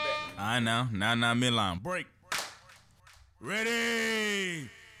right now. Now midline. Break. Ready.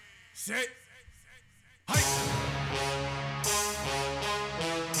 Set.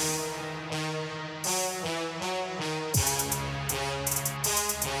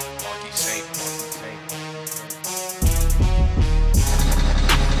 Marky Saint.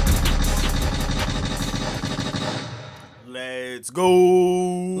 Let's go.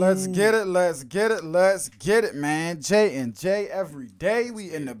 Let's get it, man. J and J every day.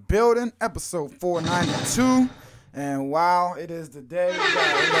 We in the building, episode 492. And wow, it is the day.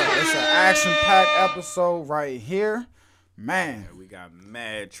 It's an action-packed episode right here. Man. We got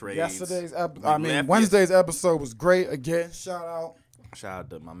mad trades. Wednesday's episode was great. Again, shout out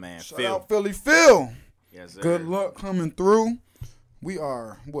to my man Shout Phil. out Philly Phil. Yes, sir. Good luck coming through. We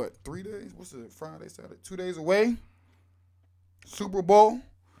are, 3 days? What's it, Friday, Saturday? 2 days away. Super Bowl.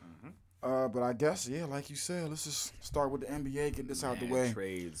 But I guess, like you said, let's just start with the NBA, get this out the way.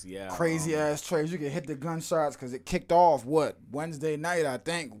 Trades, yeah. Crazy ass trades. You can hit the gunshots because it kicked off, Wednesday night, I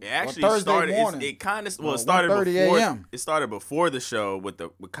think. It actually Thursday started. morning. It kind of it started before the show with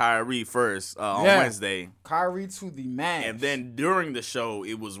Kyrie first on Wednesday. Kyrie to the Mavs. And then during the show,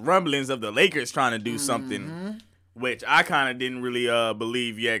 it was rumblings of the Lakers trying to do something, which I kind of didn't really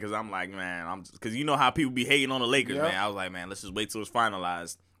believe yet because I'm like, man, because you know how people be hating on the Lakers, man. I was like, man, let's just wait till it's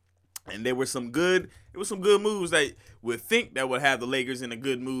finalized. And there were some good moves that would think that would have the Lakers in a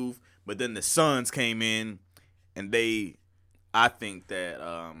good move, but then the Suns came in, and I think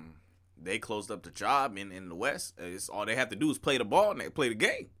that they closed up the job in the West. It's all they have to do is play the ball and they play the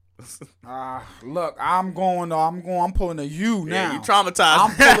game. Look, I'm pulling a U now. Yeah, you traumatized.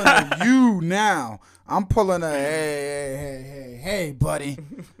 I'm pulling a U now. I'm pulling a hey, buddy.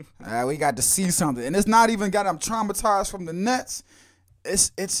 We got to see something, and it's not even I'm traumatized from the Nets.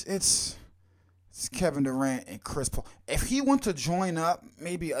 It's Kevin Durant and Chris Paul. If he went to join up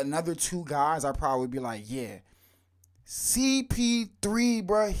maybe another two guys, I'd probably be like, yeah. CP3,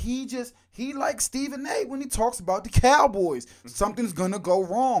 bro, he like Stephen A when he talks about the Cowboys. Something's gonna go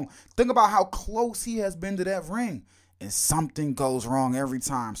wrong. Think about how close he has been to that ring. And something goes wrong every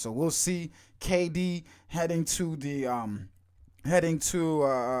time. So we'll see KD heading to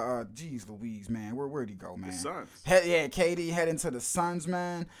geez Louise, man. Where'd he go, man? The Suns. KD heading to the Suns,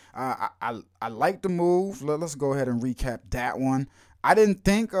 man. I like the move. Let's go ahead and recap that one. I didn't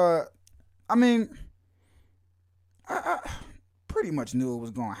think I pretty much knew it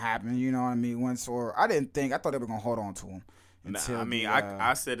was gonna happen, you know what I mean? I thought they were gonna hold on to him.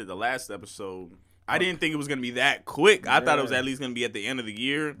 I said it the last episode. I didn't think it was gonna be that quick. I thought it was at least gonna be at the end of the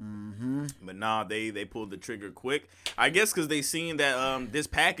year. But nah, they pulled the trigger quick. I guess because they seen that this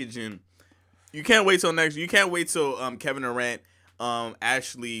packaging. You can't wait till Kevin Durant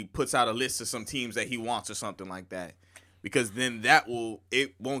actually puts out a list of some teams that he wants or something like that. Because then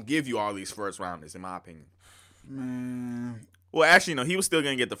it won't give you all these first rounders, in my opinion. Man. Well, actually, no, he was still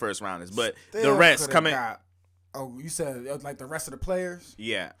gonna get the first rounders, but Still the rest coming. You said like the rest of the players?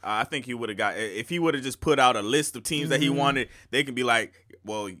 Yeah, I think he would have got. If he would have just put out a list of teams that he wanted, they could be like,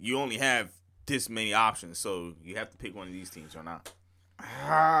 well, you only have this many options, so you have to pick one of these teams or not.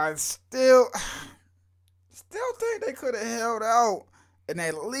 I still think they could have held out and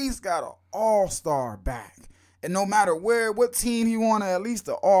at least got an all-star back. And no matter what team he wanted, at least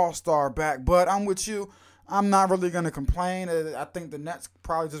an all-star back. But I'm with you. I'm not really going to complain. I think the Nets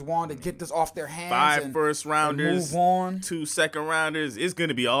probably just wanted to get this off their hands. 5 first rounders, move on. 2 second rounders. It's going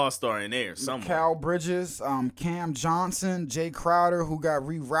to be all-star in there somewhere. Cal Bridges, Cam Johnson, Jay Crowder, who got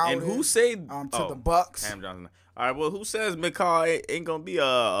rerouted. And who said to the Bucks. Cam Johnson. All right, well, who says McCall ain't going to be a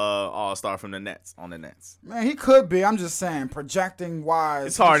all-star from the Nets on the Nets? Man, he could be. I'm just saying, projecting-wise.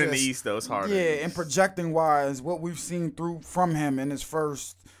 It's hard in the East, though. It's hard. Yeah, and projecting-wise, what we've seen from him in his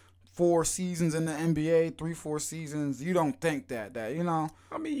first 4 seasons in the NBA, 3-4 seasons, you don't think that you know.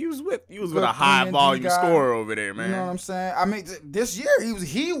 I mean, you was with a high volume scorer over there, man. You know what I'm saying? I mean, this year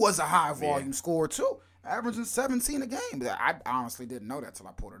he was a high volume scorer too, averaging 17 a game. I honestly didn't know that till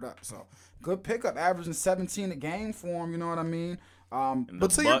I pulled it up. So good pickup, averaging 17 a game for him. You know what I mean?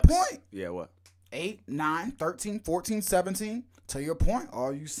 But to your point, yeah, what? 8, 9, 13, 14, 17. To your point,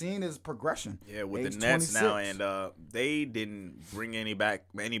 all you've seen is progression. Yeah, with Age the Nets 26. now, and they didn't bring any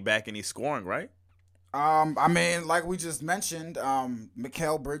scoring, right? I mean, like we just mentioned,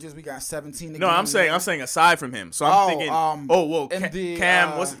 Mikal Bridges, we got 17 No, I'm saying aside from him. So I'm thinking,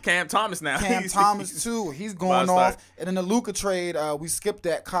 Cam Thomas now. Cam Thomas too. He's going off. And in the Luka trade, we skipped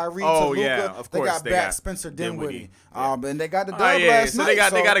that Kyrie to Luka. Yeah, of course. They got Spencer Dinwiddie. Yeah. And they got the dub last so night.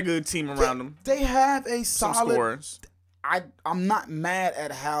 they got a good team around them. They have a Some solid. scorers. I'm not mad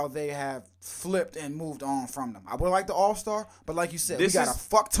at how they have flipped and moved on from them. I would like the All-Star, but like you said, we got a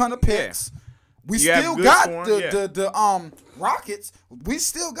fuck ton of picks. We still got the Rockets. We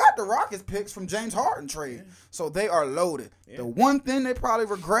still got the Rockets picks from James Harden trade. So they are loaded. Yeah. The one thing they probably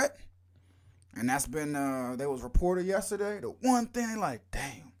regret, and that's been they was reported yesterday, the one thing they like,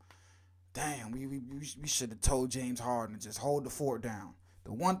 damn, we should have told James Harden to just hold the fort down.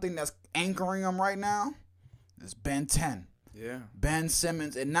 The one thing that's anchoring him right now is Ben 10. Yeah. Ben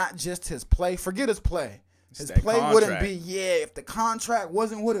Simmons, and not just his play. Forget his play. His play contract wouldn't be, if the contract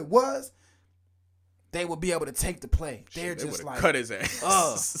wasn't what it was, they would be able to take the play. They're just like cut his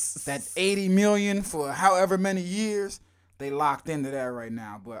ass. That $80 million for however many years, they locked into that right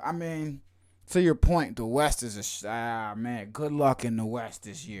now. But I mean, to your point, the West is man, good luck in the West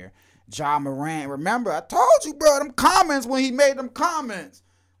this year. Ja Morant, remember I told you, bro, them comments when he made them comments.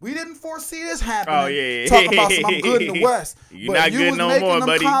 We didn't foresee this happening. Oh yeah. Talking about some I'm good in the West. You're not good no more, buddy. You was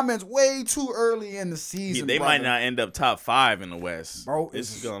making them comments way too early in the season. They brother. might not end up top 5 in the West. Bro,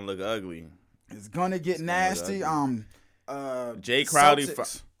 this is gonna look ugly. It's gonna get nasty. Jay Crowder.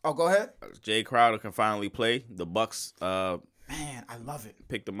 Go ahead. Jay Crowder can finally play. The Bucks. Man, I love it.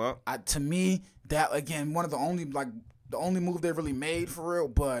 Picked them up. To me, that again, one of the only move they really made for real.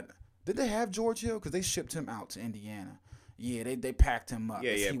 But did they have George Hill? Because they shipped him out to Indiana. Yeah, they packed him up.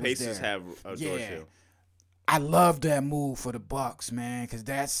 Yeah. Pacers have George Hill. I love that move for the Bucks, man,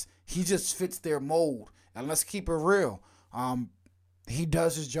 because he just fits their mold. And let's keep it real. He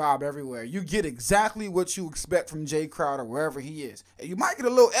does his job everywhere. You get exactly what you expect from Jay Crowder wherever he is. And you might get a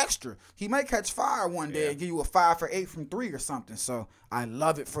little extra. He might catch fire one day and give you a 5 for 8 from 3 or something. So I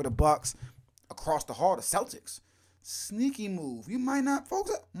love it for the Bucks. Across the hall, the Celtics. Sneaky move. You might not,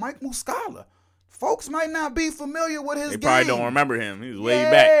 folks. Mike Muscala. Folks might not be familiar with his game. They probably don't remember him. He was way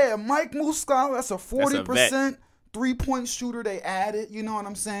back. Yeah, Mike Muscala. That's a 40% three-point shooter they added. You know what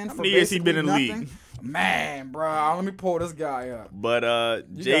I'm saying? How many years he been in the league? Man, bro, let me pull this guy up. But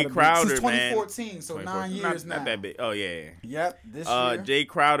Jay Crowder, since 2014, so 9 years now. Not that big. Oh yeah. Yep, this year. Jay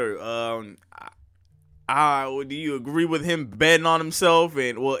Crowder. Do you agree with him betting on himself?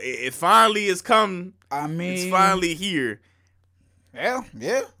 And it finally has come. I mean, it's finally here. Yeah.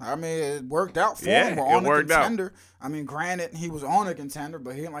 I mean, it worked out for him. We're on a contender. I mean, granted, he was on a contender,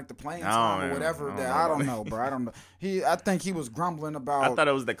 but he didn't like the playing time or whatever. I don't know, bro. I don't know. I think he was grumbling about. I thought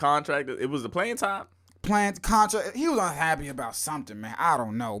it was the contract. It was the playing time. Playing contract. He was unhappy about something, man. I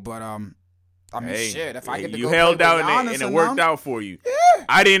don't know, but I mean, shit. If I get to you go held play out with Giannis and it worked out for you. Yeah.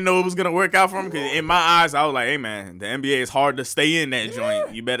 I didn't know it was gonna work out for him because in my eyes, I was like, hey man, the NBA is hard to stay in that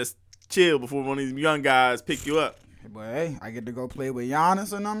joint. You better chill before one of these young guys pick you up. But hey, I get to go play with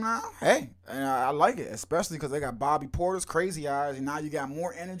Giannis and them now. Hey, and I like it, especially because they got Bobby Porter's crazy eyes, and now you got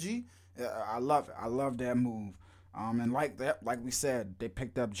more energy. I love it. I love that move. And like we said, they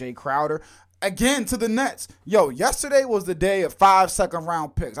picked up Jay Crowder again to the Nets. Yo, yesterday was the day of 5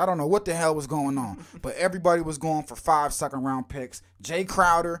 second-round picks. I don't know what the hell was going on, but everybody was going for 5 second-round picks. Jay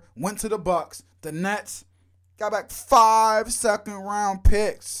Crowder went to the Bucks. The Nets got back 5 second-round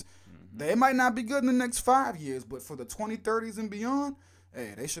picks. They might not be good in the next 5 years, but for the 2030s and beyond,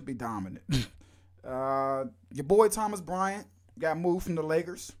 hey, they should be dominant. Your boy Thomas Bryant got moved from the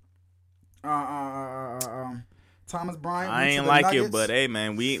Lakers. Thomas Bryant. I ain't like Nuggets. It, but hey,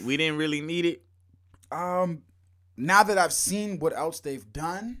 man, we didn't really need it. Now that I've seen what else they've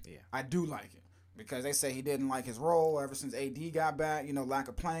done, I do like it because they say he didn't like his role ever since AD got back. Lack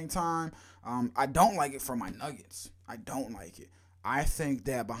of playing time. I don't like it for my Nuggets. I don't like it. I think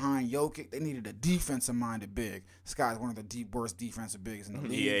that behind Jokic, they needed a defensive-minded big. This guy's one of the worst defensive bigs in the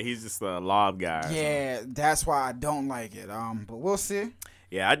league. Yeah, he's just a lob guy. Yeah, that's why I don't like it. But we'll see.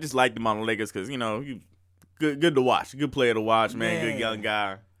 Yeah, I just liked him on the Lakers because, good to watch. Good player to watch, man. Good young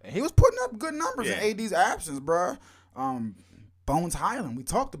guy. He was putting up good numbers in AD's absence, bro. Bones Highland, we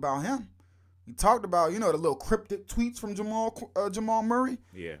talked about him. We talked about, the little cryptic tweets from Jamal Murray.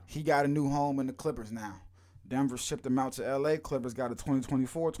 Yeah. He got a new home in the Clippers now. Denver shipped him out to L.A. Clippers got a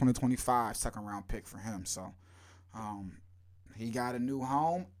 2024, 2025 second-round pick for him. So he got a new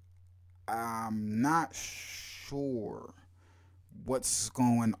home. I'm not sure what's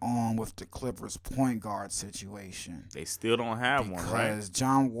going on with the Clippers point guard situation. They still don't have one, right? Because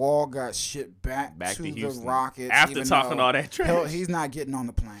John Wall got shipped back to the Rockets. After talking all that trash. He's not getting on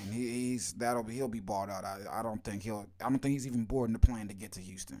the plane. He'll be bought out. I don't think he's even boarding the plane to get to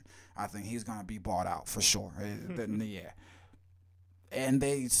Houston. I think he's gonna be bought out for sure. Yeah. And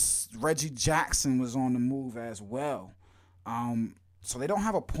Reggie Jackson was on the move as well. So they don't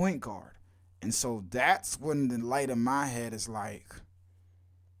have a point guard. And so that's when the light in my head is like,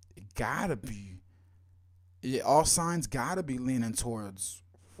 it gotta be Yeah, all signs gotta be leaning towards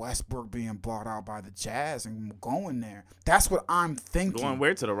Westbrook being bought out by the Jazz and going there. That's what I'm thinking. Going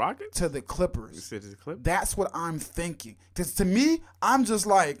where, to the Rockets? To the Clippers. You said to the Clippers? That's what I'm thinking. Because to me, I'm just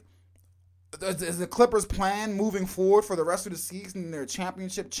like, is the Clippers' plan moving forward for the rest of the season in their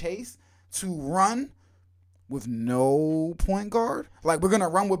championship chase to run with no point guard? Like, we're going to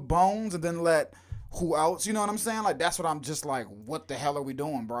run with Bones and then let who else? You know what I'm saying? Like, that's what I'm just like, what the hell are we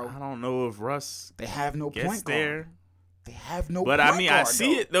doing, bro? I don't know if Russ They have no gets point guard. there. They have no But point I mean, guard, I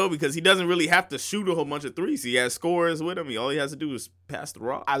see it though, because he doesn't really have to shoot a whole bunch of threes. He has scorers with him. All he has to do is pass the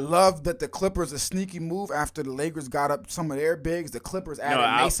rock. I love that the Clippers, a sneaky move after the Lakers got up some of their bigs. The Clippers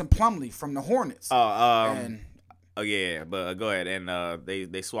added Mason Plumlee from the Hornets. Oh yeah, but go ahead. And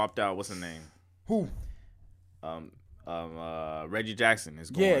they swapped out, what's his name? Who? Reggie Jackson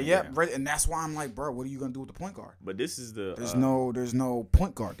is going. Yeah. And that's why I'm like, bro, what are you gonna do with the point guard? But this is the there's no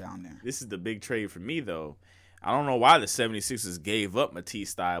point guard down there. This is the big trade for me though. I don't know why the 76ers gave up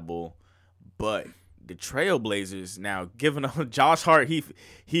Matisse Thybulle, but the Trailblazers now giving up Josh Hart.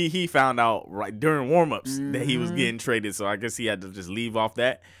 He found out right during warmups that he was getting traded, so I guess he had to just leave off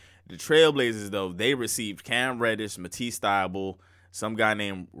that. The Trailblazers though, they received Cam Reddish, Matisse Thybulle, some guy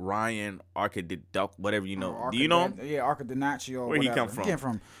named Ryan Arcidiacono, whatever you know. Do you know him? Yeah, Arcidiacono. Where he come from? He came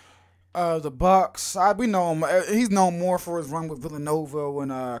from the Bucks. We know him. He's known more for his run with Villanova when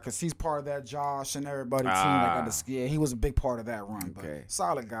because he's part of that Josh and everybody team that got the ski. He was a big part of that run. Okay. But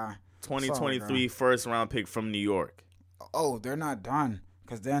solid guy. 2023 first round pick from New York. Oh, they're not done.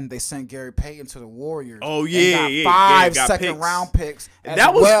 Because then they sent Gary Payton to the Warriors. Oh yeah, and got five second-round picks.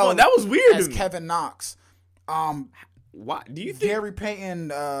 That was weird. As Kevin Knox. Why do you think Gary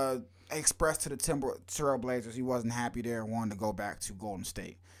Payton expressed to the Trailblazers he wasn't happy there and wanted to go back to Golden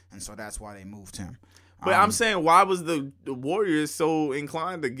State, and so that's why they moved him. But I'm saying, why was the Warriors so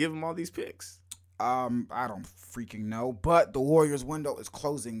inclined to give him all these picks? I don't freaking know, but the Warriors window is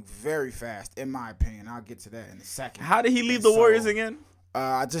closing very fast, in my opinion. I'll get to that in a second. How did he leave the Warriors again?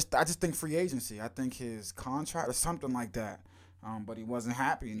 I just think free agency. I think his contract or something like that. But he wasn't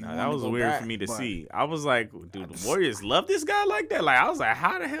happy. And that was weird for me to see. I was like, dude, the Warriors love this guy like that. Like, I was like,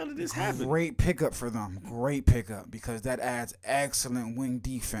 how the hell did this happen? Great pickup for them. Great pickup because that adds excellent wing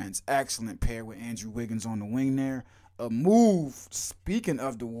defense. Excellent pair with Andrew Wiggins on the wing there. A move, speaking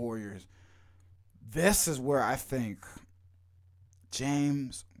of the Warriors, this is where I think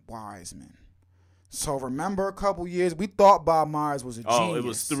James Wiseman. So remember a couple years, we thought Bob Myers was a genius. Oh, it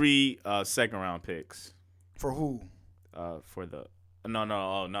was 3 second-round picks. For who? For the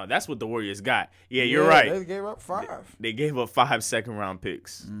no, that's what the Warriors got. Yeah, you're right. They gave up 5. They gave up 5 second-round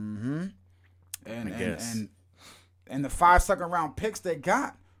picks. Mm-hmm. And the 5 second-round picks they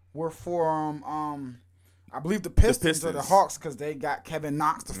got were for I believe the Pistons or the Hawks because they got Kevin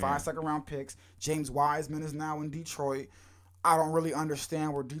Knox, the 5 second-round picks. James Wiseman is now in Detroit. I don't really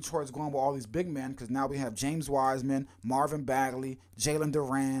understand where Detroit's going with all these big men because now we have James Wiseman, Marvin Bagley, Jalen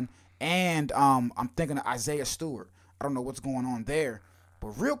Duran, and I'm thinking of Isaiah Stewart. I don't know what's going on there.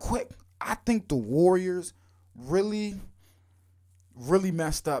 But real quick, I think the Warriors really, really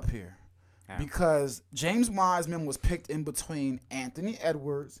messed up here. Yeah. Because James Wiseman was picked in between Anthony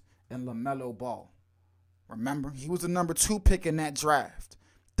Edwards and LaMelo Ball. Remember, he was the number 2 pick in that draft.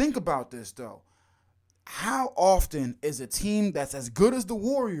 Think about this, though. How often is a team that's as good as the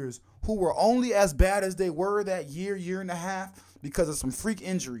Warriors, who were only as bad as they were that year and a half because of some freak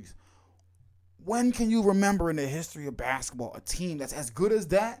injuries, when can you remember in the history of basketball a team that's as good as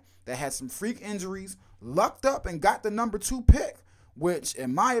that had some freak injuries, lucked up, and got the number 2 pick, which,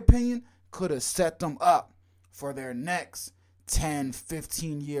 in my opinion, could have set them up for their next 10,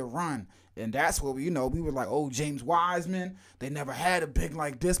 15-year run? And that's what we were like, oh, James Wiseman, they never had a big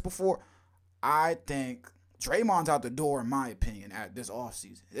like this before. I think Draymond's out the door, in my opinion, at this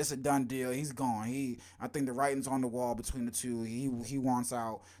offseason. It's a done deal. He's gone. I think the writing's on the wall between the two. He wants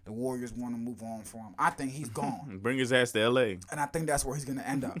out. The Warriors want to move on for him. I think he's gone. Bring his ass to L.A. And I think that's where he's going to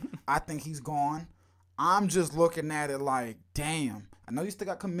end up. I think he's gone. I'm just looking at it like, damn. I know you still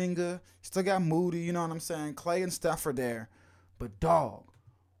got Kuminga. You still got Moody. You know what I'm saying? Clay and Steph are there. But, dog,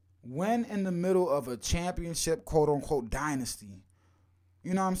 when in the middle of a championship, quote-unquote, dynasty,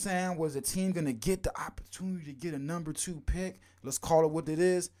 you know what I'm saying, was a team going to get the opportunity to get a number 2 pick? Let's call it what it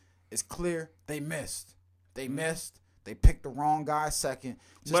is. It's clear they missed. They picked the wrong guy second.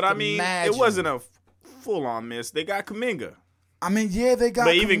 But, I mean, it wasn't a full-on miss. They got Kuminga. I mean, yeah, they got Kuminga.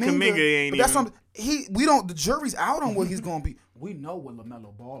 But even Kuminga ain't that's even. The jury's out on what he's going to be. We know what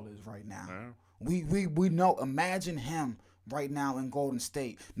LaMelo Ball is right now. Yeah. We know. Imagine him right now in Golden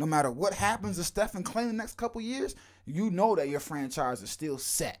State. No matter what happens to Steph and Clay in the next couple years, you know that your franchise is still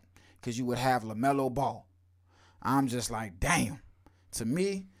set because you would have LaMelo Ball. I'm just like, damn. To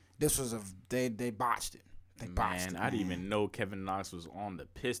me, this was they botched it. They botched it. Man, I didn't even know Kevin Knox was on the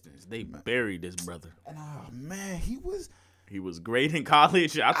Pistons. They buried this brother. And man, he was great in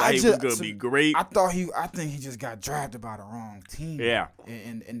college. I thought he was gonna be great. I think he just got drafted by the wrong team. Yeah.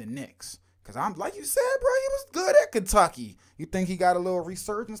 In the Knicks. Cause I'm like you said, bro, he was good at Kentucky. You think he got a little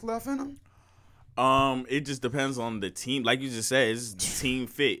resurgence left in him? It just depends on the team. Like you just said, it's team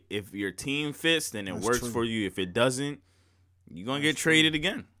fit. If your team fits, then it works for you. If it doesn't, you're gonna get traded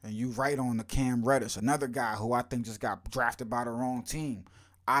again. And you right on the Cam Reddish, another guy who I think just got drafted by the wrong team.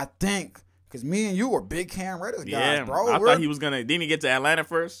 I think because me and you were big Cam Reddish guys, bro. I thought he was gonna. Didn't he get to Atlanta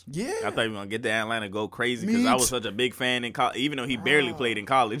first? Yeah, I thought he was gonna get to Atlanta, go crazy because I was such a big fan in college, even though he barely played in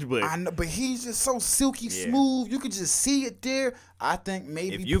college. But I know, but he's just so silky smooth. You could just see it there. I think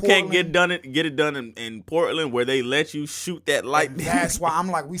maybe if you Portland, can't get it done in Portland where they let you shoot that light. That's why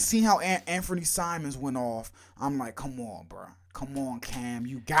I'm like, we seen how Anthony Simons went off. I'm like, come on, bro. Come on, Cam.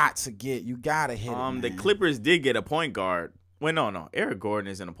 You gotta hit it, man. The Clippers did get a point guard. Well, no. Eric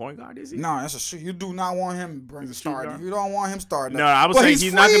Gordon isn't a point guard, is he? No, that's a shoot. You do not want him bring starting. You don't want him starting. No, I was saying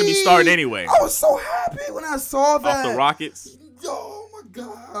he's not going to be starting anyway. I was so happy when I saw that. Off the Rockets. Oh, my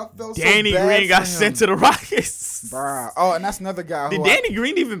God. I felt Danny so bad Green got sent to the Rockets. Bruh. Oh, and that's another guy. Did Danny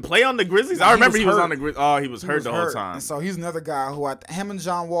Green even play on the Grizzlies? No, I remember he was hurt. on the Grizzlies. Oh, he was hurt the whole time. And so he's another guy who him and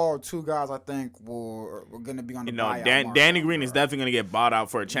John Wall are two guys I think were going to be on the buyout market. Danny Green is definitely going to get bought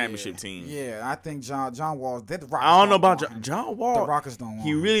out for a championship team. Yeah, I think John Wall. The Rockets I don't know about John Wall. The Rockets don't want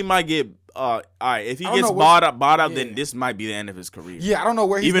He him. really might get. All right, if he gets bought out, then this might be the end of his career. Yeah, I don't know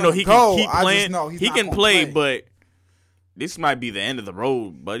where he's even though he go. can keep playing. I just know he can play, but this might be the end of the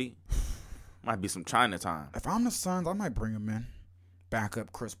road, buddy. Might be some Chinatown. If I'm the Suns, I might bring him in. Back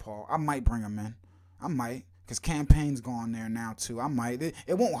up Chris Paul. I might bring him in. I might. Because campaign's going there now, too. I might. It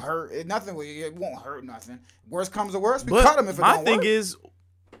won't hurt. It won't hurt nothing. Worst comes to worst, we cut him if it don't work. My thing is,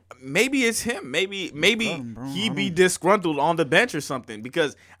 maybe it's him. Maybe he be disgruntled on the bench or something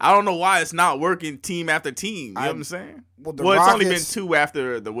because I don't know why it's not working team after team. You know what I'm saying? Well, it's only been 2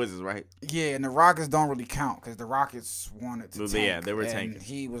 after the Wizards, right? Yeah, and the Rockets don't really count because the Rockets wanted to tank. Yeah, they were tanking. And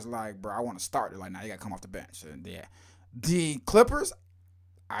he was like, bro, I want to start. They're like, nah, you got to come off the bench. And yeah. The Clippers,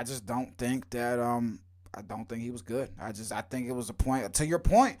 I just don't think that I don't think he was good. I think it was a point. To your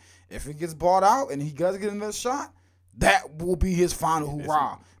point, if he gets bought out and he does get another shot, that will be his final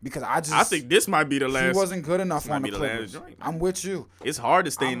hoorah. Because I think this might be the last. He wasn't good enough on the Clippers. I'm with you. It's hard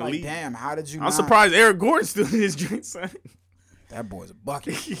to stay in the league. Damn, how did you? I'm surprised Eric Gordon's still in his joint, son. That boy's a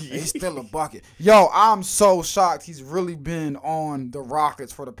bucket. He's still a bucket. Yo, I'm so shocked he's really been on the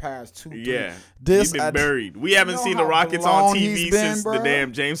Rockets for the past 2 3. Yeah, he's been buried. We haven't seen the Rockets on TV since the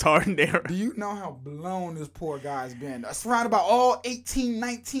damn James Harden era. Do you know how blown this poor guy's been? Surrounded by all 18,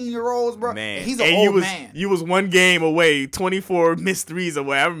 19-year-olds, bro. Man, and he's an old man. You was 1 game away, 24 missed threes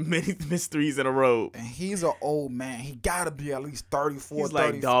away. I many missed threes in a row. And he's an old man. He got to be at least 34, He's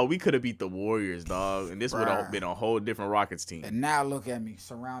 34. like, dog, we could have beat the Warriors, dog. And this would have been a whole different Rockets team. And now look at me,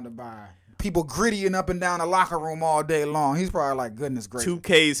 surrounded by people grittying up and down the locker room all day long. He's probably like, goodness gracious.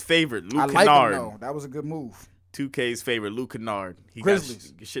 2K's favorite, Luke Kennard. I like him, though. That was a good move. 2K's favorite, Luke Kennard. He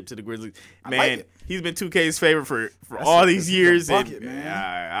Grizzlies. got shipped to the Grizzlies. I Man, like it. He's been 2K's favorite for all these years. Bucket, man.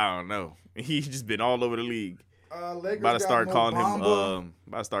 I don't know. He's just been all over the league. Lakers About to start calling Bamba. him.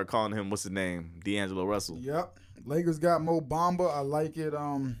 About to start calling him. What's his name? D'Angelo Russell. Yep. Lakers got Mo Bamba. I like it.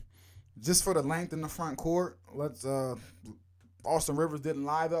 Just for the length in the front court. Austin Rivers didn't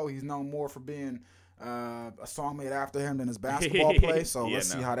lie though. He's known more for being a song made after him than his basketball play. So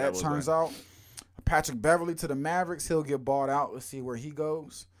let's see how that turns out. Patrick Beverly to the Mavericks. He'll get bought out. Let's see where he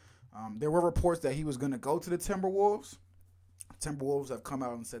goes. There were reports that he was going to go to the Timberwolves. Timberwolves have come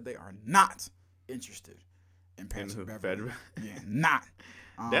out and said they are not interested in Patrick Beverly. Yeah, not.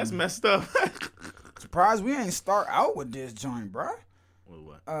 That's messed up. Surprised we ain't start out with this joint, bro.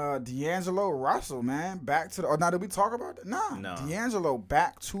 What? D'Angelo Russell, man, back to the. Now did we talk about that? No. D'Angelo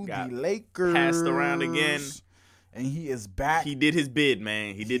back to the Lakers. Passed around again, and he is back. He did his bid,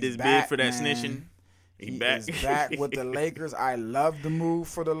 man. He did his bid for that snitching. He is back with the Lakers. I love the move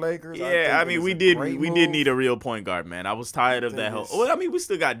for the Lakers. Yeah, I mean we did need a real point guard, man. I was tired of that whole. Well, I mean we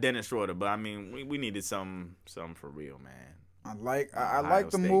still got Dennis Schroeder, but I mean we needed some for real, man. I like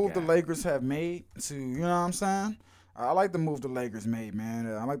the move the Lakers have made to, you know what I'm saying? I like the move the Lakers made, man.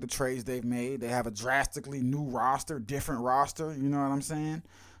 I like the trades they've made. They have a drastically new roster, different roster, you know what I'm saying?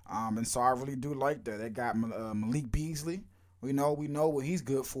 And so I really do like that. They got Malik Beasley. We know what he's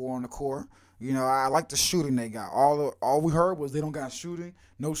good for on the court. You know, I like the shooting they got. All we heard was they don't got shooting.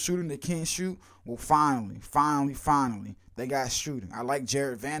 No shooting, they can't shoot. Well, finally, they got shooting. I like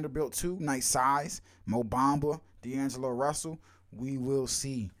Jared Vanderbilt, too. Nice size. Mo Bamba. D'Angelo Russell, we will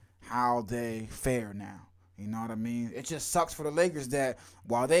see how they fare now. You know what I mean? It just sucks for the Lakers that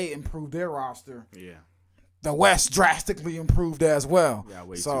while they improved their roster, the West drastically improved as well. Yeah,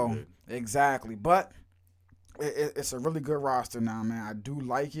 way so too good. exactly, but it's a really good roster now, man. I do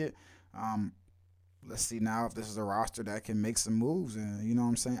like it. Let's see now if this is a roster that can make some moves and, you know what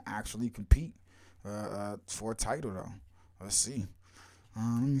I'm saying, actually compete for a title, though. Let's see.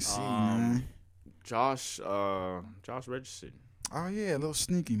 Let me see, man. Josh Richardson. Oh, yeah, a little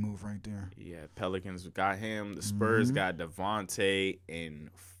sneaky move right there. Yeah, Pelicans got him. The Spurs got Devontae and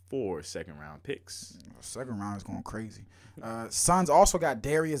 4 second-round picks. Second round is going crazy. Suns also got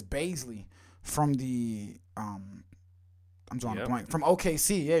Darius Baisley from the I'm drawing a blank. From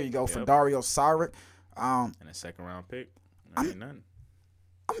OKC, there you go, for Dario Saric. And a second-round pick. Ain't nothing.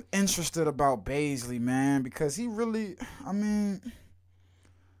 I'm interested about Baisley, man, because he really,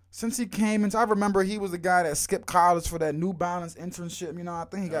 since he came into, I remember he was the guy that skipped college for that New Balance internship. You know, I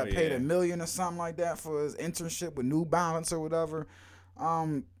think he got paid $1 million or something like that for his internship with New Balance or whatever.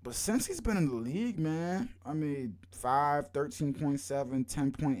 But since he's been in the league, man, 5, 13.7,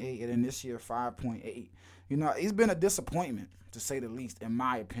 10.8, and then this year 5.8. You know, he's been a disappointment, to say the least, in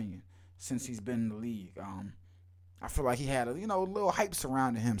my opinion, since he's been in the league. I feel like he had a little hype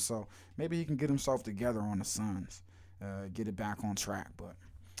surrounding him, so maybe he can get himself together on the Suns, get it back on track. But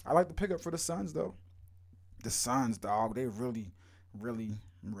I like the pickup for the Suns, though. The Suns, dog, they really, really,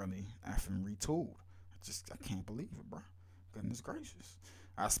 really effing retooled. I can't believe it, bro. Goodness gracious.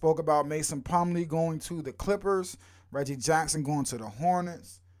 I spoke about Mason Plumlee going to the Clippers, Reggie Jackson going to the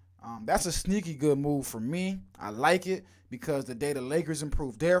Hornets. That's a sneaky good move for me. I like it because the day the Lakers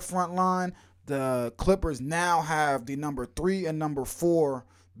improved their front line, the Clippers now have the number 3 and number 4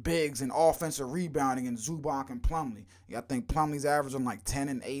 bigs in offensive rebounding in Zubac and Plumlee. I think Plumlee's averaging like 10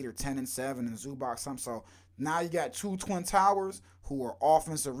 and 8 or 10 and 7 and Zubac something. So now you got 2 twin towers who are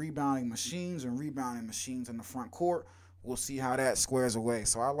offensive rebounding machines and rebounding machines in the front court. We'll see how that squares away.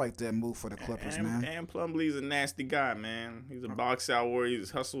 So I like that move for the Clippers, man. And Plumlee's a nasty guy, man. He's a box out warrior. He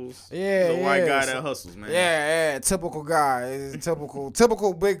hustles. Yeah, he's a white guy that hustles, man. Yeah, typical guy.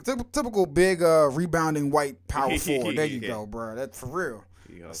 Typical big rebounding white power forward. There you go, bro. That's for real.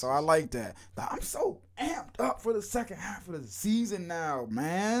 So I like that. I'm so amped up for the second half of the season now,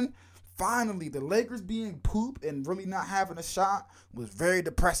 man. Finally, the Lakers being pooped and really not having a shot was very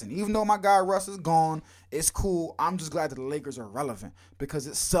depressing. Even though my guy Russ is gone, it's cool. I'm just glad that the Lakers are relevant because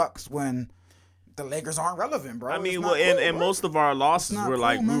it sucks when the Lakers aren't relevant, bro. And most of our losses were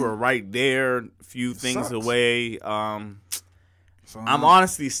we were right there, few things away. I'm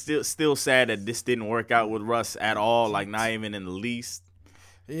honestly still sad that this didn't work out with Russ at all, like not even in the least.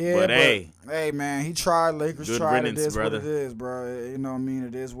 Yeah, but hey, man, he tried. Lakers good tried. Riddance, it is brother. what it is, bro. You know what I mean?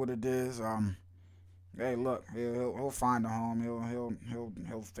 It is what it is. Hey, look, he'll find a home.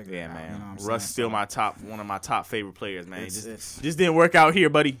 He'll figure it out. Man. You know what I'm Russ saying? still one of my top favorite players, man. Just didn't work out here,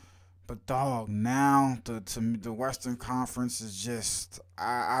 buddy. But dog, now the Western Conference is just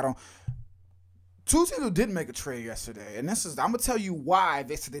I don't. Two teams who didn't make a trade yesterday, and I'm gonna tell you why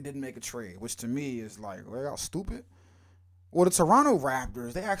they said they didn't make a trade, which to me is like, well, y'all stupid. Well, the Toronto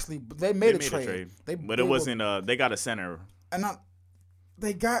Raptors, they made a trade. But it wasn't. They got a center, and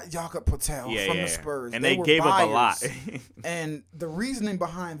they got Jakob Poeltl from the Spurs, and they gave up a lot. And the reasoning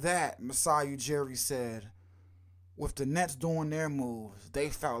behind that, Masai Ujiri said, with the Nets doing their moves, they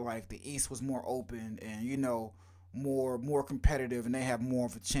felt like the East was more open and more competitive, and they have more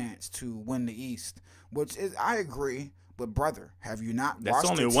of a chance to win the East. Which is, I agree, but brother, have you not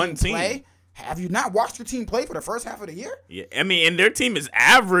watched your team play? Have you not watched your team play for the first half of the year? Yeah, and their team is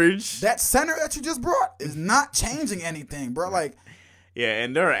average. That center that you just brought is not changing anything, bro. Like, yeah,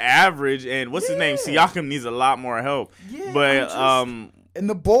 and they're average. And what's his name? Siakam needs a lot more help. Yeah, but in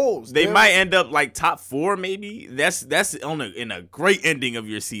the Bulls, they might end up like top 4, maybe. That's in a great ending of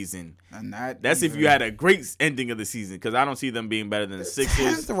your season. And that's if you had a great ending of the season, because I don't see them being better than the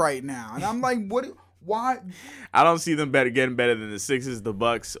Sixers 10th right now. And I'm like, what? Why? I don't see them getting better than the Sixers, the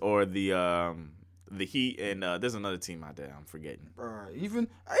Bucks, or the Heat, and there's another team out there I'm forgetting. Even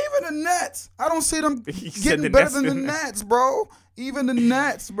the Nets. I don't see them getting better than the Nets, bro. Even the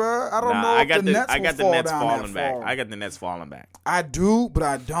Nets, bro. I don't know if the Nets will fall down falling that back. far. I got the Nets falling back. I do, but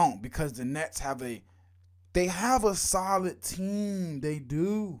I don't, because the Nets have a solid team. They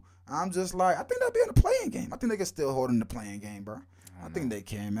do. I'm just like, I think they'll be in the playing game. I think they can still hold in the playing game, bro. I think they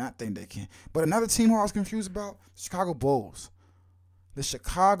can, man. I think they can. But another team who I was confused about, Chicago Bulls. The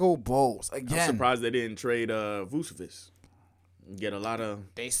Chicago Bulls. Again, I'm surprised they didn't trade Vucevic. Get a lot of.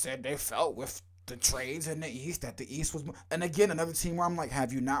 They said they felt with the trades in the East that the East was. And again, another team where I'm like,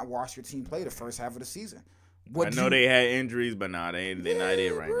 have you not watched your team play the first half of the season? I know they had injuries, but nah, they're not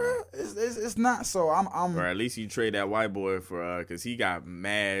it right now. It's not. So I'm. Or at least you trade that white boy for because he got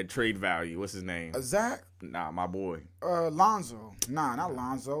mad trade value. What's his name? Zach. Nah, my boy. Lonzo. Nah, not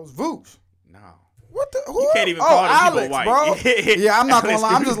Lonzo. It's Vooch. No. What the? Who? You can't even call them Alex, people white. Bro. Yeah, I'm not gonna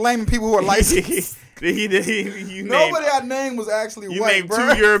lie. I'm just naming people who are light skinned. Nobody I named was actually you white. You named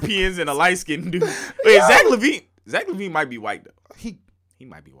bro. 2 Europeans and a light skinned dude. Wait, Zach LaVine. Zach LaVine might be white though. He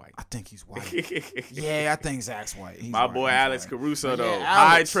might be white. I think he's white. Yeah, I think Zach's white. He's my white. boy He's Alex white. Caruso though, Yeah,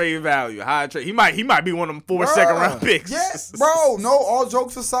 high trade value, high trade. He might be one of them 4 second-round picks. Yeah, bro. No, all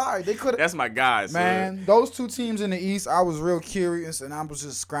jokes aside, they could. That's my guy. Man, those 2 teams in the East, I was real curious, and I was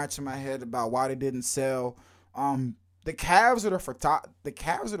just scratching my head about why they didn't sell. The Cavs are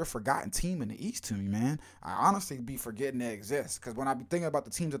the forgotten team in the East to me, man. I honestly be forgetting they exist because when I be thinking about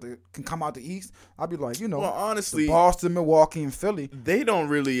the teams that can come out the East, I'll be like, well, honestly, Boston, Milwaukee, and Philly. They don't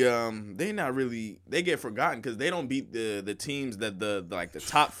really, they get forgotten because they don't beat the teams that the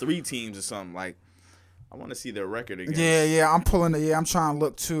top 3 teams or something. Like, I want to see their record again. Yeah, I'm pulling it. Yeah, I'm trying to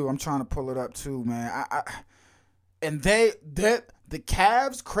look too. I'm trying to pull it up too, man. And the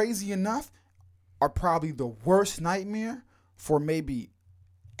Cavs, crazy enough, are probably the worst nightmare for maybe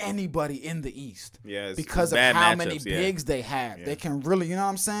anybody in the East. Yeah, because of how many bigs they have. Yeah. They can really, you know what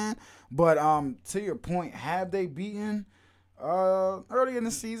I'm saying? But to your point, have they beaten early in the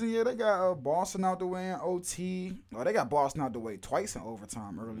season? Yeah, they got Boston out the way in OT. Oh, they got Boston out the way twice in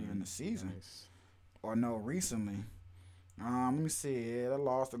overtime earlier in the season. Nice. Or no, recently. Let me see. Yeah, they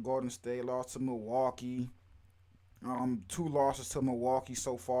lost to Golden State, lost to Milwaukee. 2 losses to Milwaukee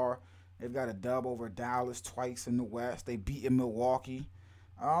so far. They've got a dub over Dallas twice in the West. They beat in Milwaukee.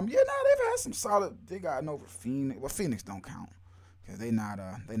 They've had some solid. They got over Phoenix. Well, Phoenix don't count because they not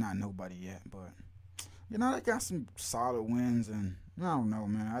nobody yet. But they got some solid wins, and I don't know,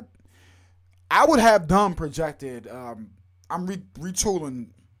 man. I would have them projected. I'm retooling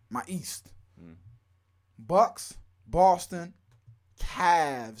my East. Bucks, Boston,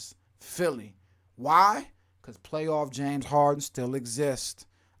 Cavs, Philly. Why? Because playoff James Harden still exists.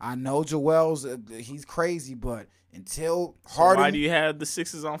 I know Joel's he's crazy, but until Harden, why do you have the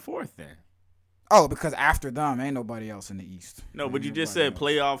Sixers on 4th then? Oh, because after them, ain't nobody else in the East. No, but you just said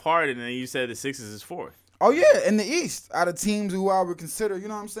playoff Harden, and then you said the Sixers is 4th. Oh yeah, in the East, out of teams who I would consider, you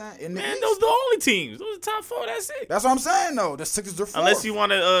know what I'm saying? In the East. Those are the only teams. Those are the top 4. That's it. That's what I'm saying, though. The Sixers are 4th. Unless you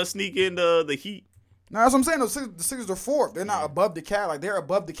want to sneak in the Heat. No, that's what I'm saying. The Sixers are 4th. They're not above the Cavs. Like, they're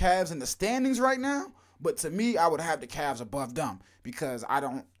above the Cavs in the standings right now. But to me, I would have the Cavs above them because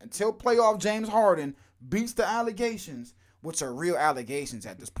until playoff James Harden beats the allegations, which are real allegations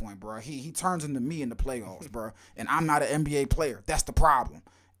at this point, bro. He turns into me in the playoffs, bro. And I'm not an NBA player. That's the problem.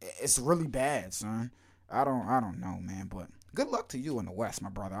 It's really bad, son. I don't know, man. But good luck to you in the West, my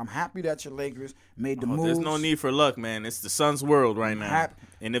brother. I'm happy that your Lakers made the moves. There's no need for luck, man. It's the Suns' world right now.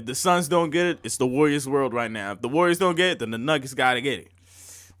 And if the Suns don't get it, it's the Warriors' world right now. If the Warriors don't get it, then the Nuggets got to get it.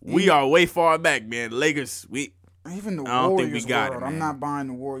 We are way far back, man. The Lakers, even the I don't Warriors think we got world. it, man. I'm not buying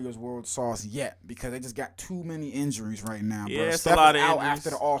the Warriors world sauce yet because they just got too many injuries right now, bro. Yeah, it's Steph a lot is of out injuries. after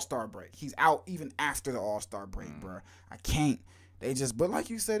the All-Star break. He's out even after the All-Star break, bro. I can't. But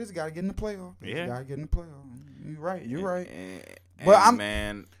like you said, it's got to get in the playoffs. Yeah, got to get in the playoffs. You're right. But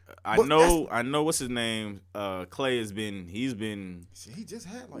I know what's his name. Clay he's been. He just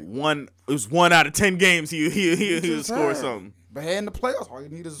had like one. It was 1 out of 10 games. He'll score something. But in the playoffs, all you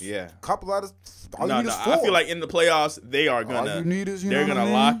need is a couple out of. All you need is 4. I feel like in the playoffs they are gonna. All you need is they're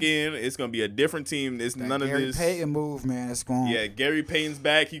gonna lock in. It's gonna be a different team. It's that none Gary of this. Payton move, man. It's going. Yeah, Gary Payton's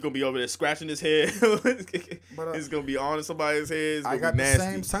back. He's gonna be over there scratching his head. It's gonna be on somebody's head. It's gonna I got be nasty. the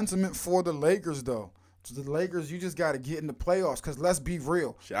same sentiment for the Lakers though. To the Lakers, you just got to get in the playoffs because let's be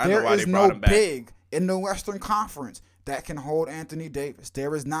real. There is no big in the Western Conference that can hold Anthony Davis.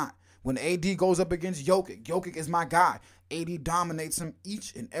 There is not. When AD goes up against Jokic is my guy. AD dominates him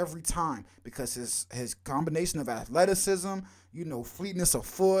each and every time because his combination of athleticism, fleetness of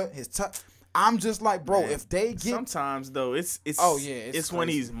foot, his touch. I'm just like, bro, if they get sometimes though, it's it's when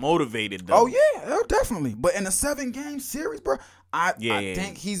he's motivated though. Oh yeah, definitely. But in a 7-game series, bro, I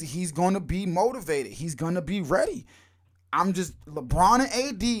think he's gonna be motivated. He's gonna be ready. I'm just LeBron and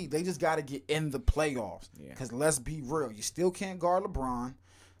AD. They just got to get in the playoffs. Because let's be real, you still can't guard LeBron.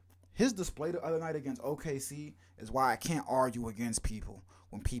 His display the other night against OKC is why I can't argue against people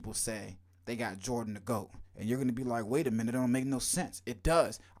when people say they got Jordan the GOAT. And you're going to be like, wait a minute, it don't make no sense. It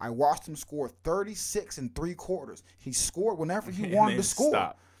does. I watched him score 36 in 3 quarters. He scored whenever he wanted to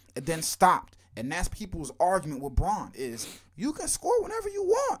score. And then stopped. And that's people's argument with Bron is you can score whenever you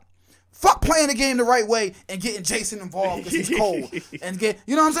want. Fuck playing the game the right way and getting Jason involved because he's cold. And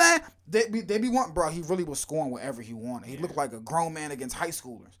you know what I'm saying? They be wanting, bro, he really was scoring whatever he wanted. He looked like a grown man against high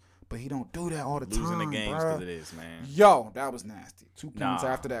schoolers. But he don't do that all the time, Losing the games bro. because it is, man. Yo, that was nasty. 2 points Nah.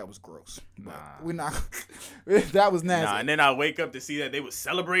 after that was gross. But Nah. we're not. That was nasty. Nah, and then I wake up to see that they was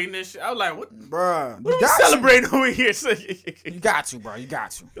celebrating this shit. I was like, what? Bruh, What you we got celebrating over here? You got to, bro. You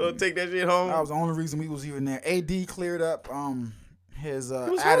got to. Go take that shit home. That was the only reason we was even there. AD cleared up his He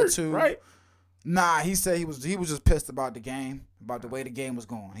was attitude. hurt, right? Nah, he said he was just pissed about the game, about the way the game was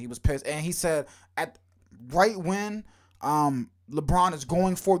going. He was pissed, and he said right when LeBron is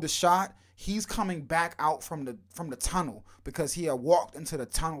going for the shot, he's coming back out from the tunnel because he had walked into the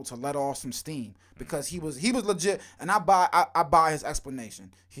tunnel to let off some steam because he was legit, and I buy his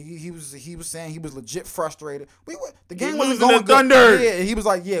explanation. He was saying he was legit frustrated. The game wasn't losing going to good. Thunder. Yeah, he was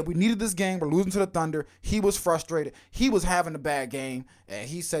like, yeah, we needed this game. We're losing to the Thunder. He was frustrated. He was having a bad game, and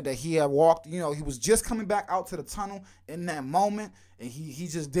he said that he had walked. He was just coming back out to the tunnel in that moment, and he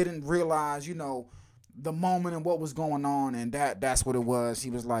just didn't realize, the moment and what was going on, and that's what it was. He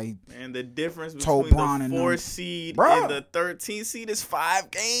was like, and the difference told between Bron the and 4th them. seed Bruh. and the 13th seed is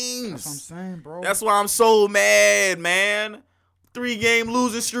 5 games. that's what I'm saying, bro. That's why I'm so mad, man. 3-game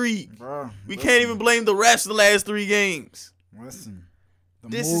losing streak. Bro, We can't even blame the refs the last 3 games. listen. The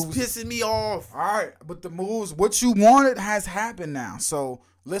This moves, is pissing me off. all right, but the moves, what you wanted has happened now. So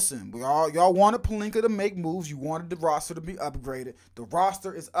listen, y'all wanted Pelinka to make moves. You wanted the roster to be upgraded. The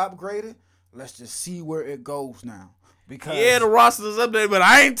roster is upgraded. Let's just see where it goes now. Because Yeah, the roster's up there, but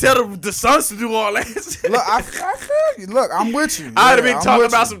I ain't tell the Suns to do all that. look, I feel you. Look, I'm with you. I'd have Yeah, been I'm talking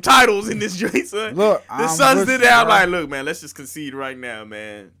with about you. some titles in this joint, son. Look, the I'm Suns with did you, that. I'm bro. like, look, man, let's just concede right now,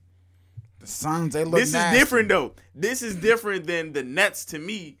 man. The Suns, they look This nasty. is different though. This is different than the Nets to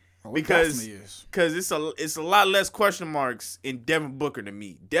me Oh, it because definitely is. it's a lot less question marks in Devin Booker to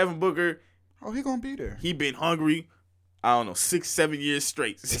me. Devin Booker, Oh, he gonna be there. he been hungry. I don't know, 6-7 years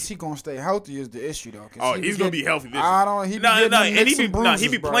straight. Is he gonna stay healthy? Is the issue though? 'Cause Oh, he he's be gonna getting- be healthy this year. I don't. He be No, getting them and nicks he be and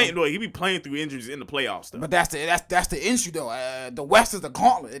bruises, bro. playing. No, he be playing through injuries in the playoffs though. But that's the issue though. The West is the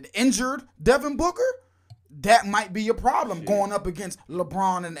gauntlet. An injured Devin Booker, that might be your problem going up against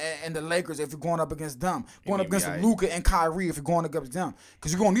LeBron and the Lakers if you're going up against them. Going may up be against aight. Luka and Kyrie if you're going up against them.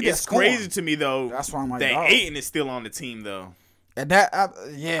 Because you're gonna need that It's scoring. crazy to me though. That's why I'm like, that dog. Ayton is still on the team though. And that, I that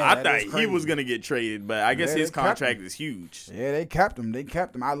is thought he crazy. was gonna get traded, but I guess Yeah, his they kept contract him. is huge. Yeah, they kept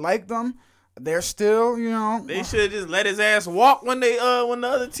him. I like them. They're still, They should have just let his ass walk when the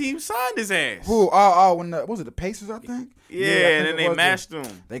other team signed his ass. Who? When what was it the Pacers? I think. Yeah, I and think then it they was mashed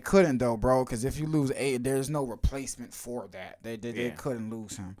him. They couldn't though, bro, because if you lose 8, there's no replacement for that. They Yeah. couldn't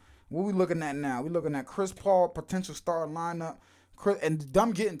lose him. What we looking at now? We looking at Chris Paul potential starting lineup, and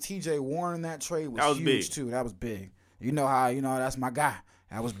them getting T.J. Warren in that trade was, That was huge big. too. That was big. You know how that's my guy.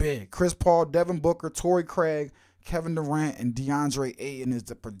 That was big. Chris Paul, Devin Booker, Torrey Craig, Kevin Durant, and DeAndre Ayton is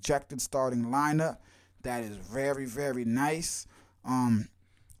the projected starting lineup. That is very, very nice.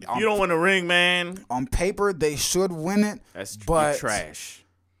 If you don't want to ring, man, On paper, they should win it. that's But- trash.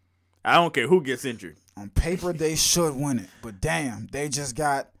 I don't care who gets injured. On paper, they should win it. But damn, they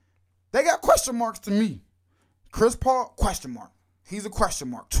got question marks to me. Chris Paul, question mark. He's a question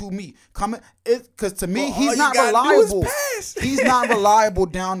mark to me. Because to me, Well, all he's you not gotta do is reliable. pass. He's not reliable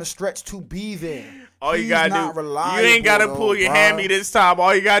down the stretch to be there. All you He's gotta not do, reliable, you ain't gotta though, pull your bruh. hammy this time.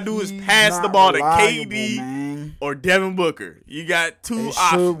 All you gotta do is He's pass the not ball to reliable, KD man. or Devin Booker. You got two It options.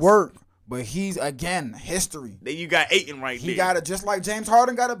 should work. But he's, again, history. Then you got Ayton right He there. got to, just like James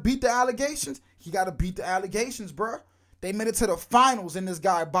Harden got to beat the allegations. He got to beat the allegations, bruh. They made it to the finals, and this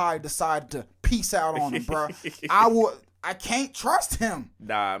guy decided to peace out on him, bruh. I can't trust him.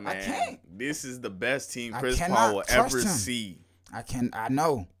 Nah, man. can't. This is the best team I Chris cannot Paul will trust ever him. see. I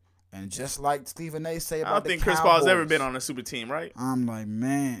know. And just like Stephen A. say about I don't the think Chris Paul's ever Cowboys, been on a super team, right? I'm like,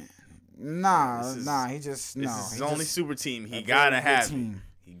 man, This is- he just This no. is his he only just- super team. He a gotta very good have it. team.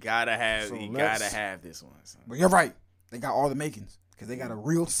 He gotta have. So he let's- gotta have this one. Son. But you're right. They got all the makings because they got a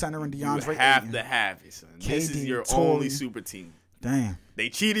real center in You DeAndre have Ayton. to have it, son. This is KD, your Torrey. only super team. Damn. They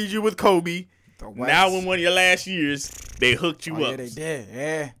cheated you with Kobe. The West. Now, in one of your last years, they hooked you Oh, up. yeah, they did.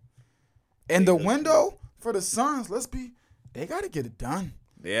 Yeah. And the window for the Suns, they got to get it done.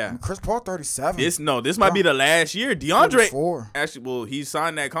 Yeah. And Chris Paul, 37. This might be the last year. DeAndre 34. actually, well, he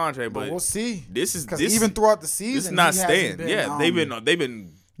signed that contract, But but we'll see. this is Because this even throughout the this season, is not he hasn't staying. been, Yeah, they've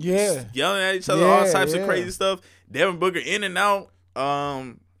been yeah. yelling at each other, all Yeah, types yeah. of crazy stuff. Devin Booker in and out.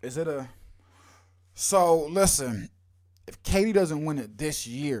 Is it a? So listen, if Katie doesn't win it this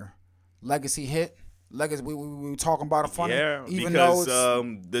year, legacy hit. Legacy. We were talking about it funny. Yeah, even though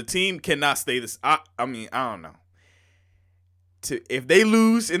because it's the team cannot stay this. I mean, I don't know. if they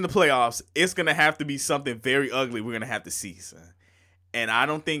lose in the playoffs, it's gonna have to be something very ugly. We're gonna have to see, son. And I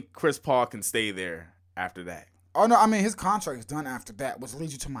don't think Chris Paul can stay there after that. Oh, no, I mean, his contract is done after that, which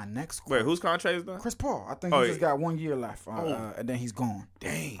leads you to my next question. Wait, whose contract is done? Chris Paul. I think he just got 1 year left, and then he's gone.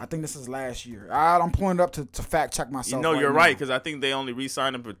 Dang. I think this is last year. I'm pulling it up to fact check myself. You're right, because I think they only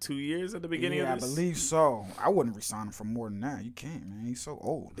re-signed him for 2 years at the beginning of this. I believe so. I wouldn't re-sign him for more than that. You can't, man. He's so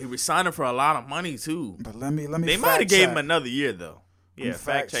old. They re-signed him for a lot of money, too. But let me They might have gave him another year, though. Yeah,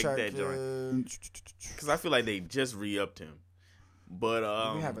 fact check that joint. Because I feel like they just re-upped him. But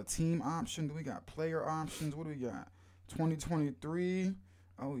do we have a team option? Do we got player options? What do we got? 2023.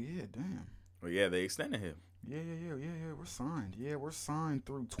 Oh yeah, damn. Well, yeah, they extended him. Yeah. We're signed. Yeah, we're signed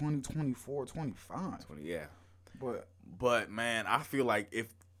through 2024, 25. Yeah. But man, I feel like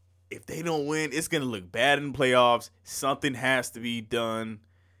if they don't win, it's gonna look bad in the playoffs. Something has to be done.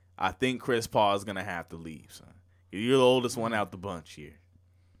 I think Chris Paul is gonna have to leave, son. You're the oldest one out the bunch here.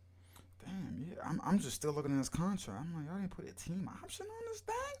 Damn, yeah. I'm just still looking at his contract. I'm like, y'all didn't put a team option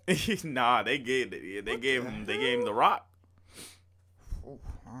on this thing? Nah, they gave him the rock. Oh,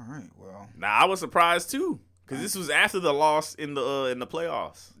 all right, well. Nah, I was surprised too, because this was after the loss in the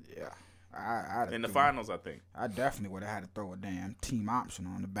playoffs. Yeah. In the finals, I think. I definitely would have had to throw a damn team option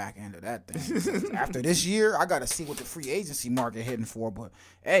on the back end of that thing. After this year, I got to see what the free agency market hitting for. But,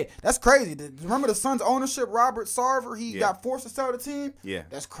 hey, that's crazy. Remember the Suns' ownership, Robert Sarver? He got forced to sell the team? Yeah.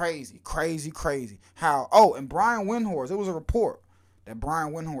 That's crazy. Crazy. How? Oh, and Brian Windhorst. It was a report that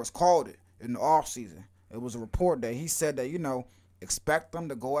Brian Windhorst called it in the offseason. It was a report that he said that, expect them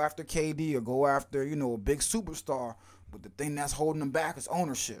to go after KD or go after, a big superstar. But the thing that's holding them back is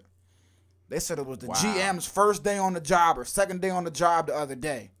ownership. They said it was the GM's first day on the job or second day on the job the other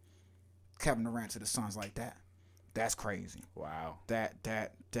day. Kevin Durant to the Suns like that. That's crazy. Wow. That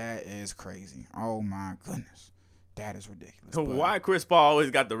is crazy. Oh my goodness. That is ridiculous. So why Chris Paul always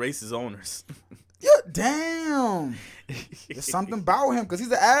got the racist owners? Yeah, damn. There's something about him because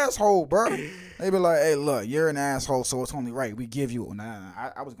he's an asshole, bro. They be like, hey, look, you're an asshole, so it's only right. We give you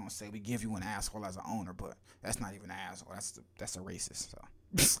I was going to say we give you an asshole as an owner, but that's not even an asshole. That's a racist, so.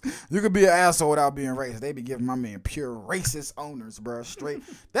 You could be an asshole without being racist. They be giving my man pure racist owners, bro. Straight.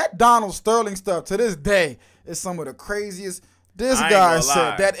 That Donald Sterling stuff to this day is some of the craziest. This guy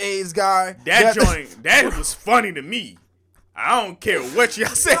said, that AIDS guy. That was funny to me. I don't care what y'all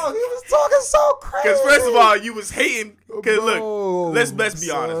say. Yo, he was talking so crazy. Because first of all, you was hating. Because look, let's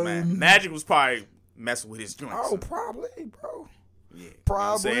be honest, man. Magic was probably messing with his joints. Oh, probably, bro. Yeah.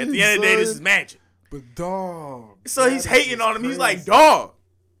 Probably. At the end of the day, this is Magic. But dog. So he's hating on him. He's like, dog,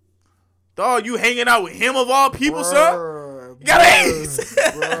 you hanging out with him of all people, son? You got AIDS.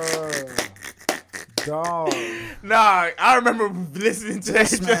 Dog. Nah, I remember listening to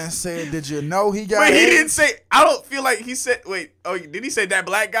this that. Man said, did you know he got But he AIDS? didn't say, I don't feel like he said, wait, did he say that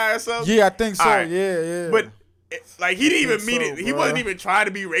black guy or something? Yeah, I think so. Right. Yeah. But, he didn't even mean it. He wasn't even trying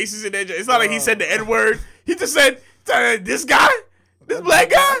to be racist in that. It's not like he said the N-word. He just said, this guy, this black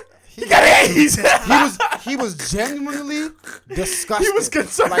guy, he got AIDS. He was genuinely disgusted. He was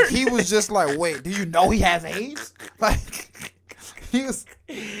concerned. Like, he was just like, wait, do you know he has AIDS? Like, he was,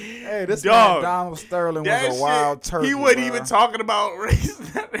 hey, this man Donald Sterling was a wild turkey. He wasn't even talking about race.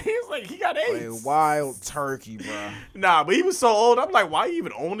 He was like, he got AIDS. A wild turkey, bro. Nah, but he was so old. I'm like, why are you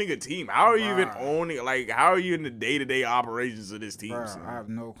even owning a team? How are you even owning, how are you in the day-to-day operations of this team? Bro, I have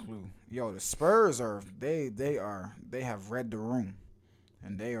no clue. Yo, the Spurs they have read the room.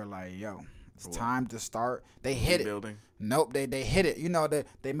 And they are like, yo, it's time to start. They hit it. Nope, they hit it.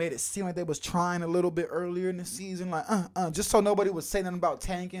 They made it seem like they was trying a little bit earlier in the season, like, just so nobody would say nothing about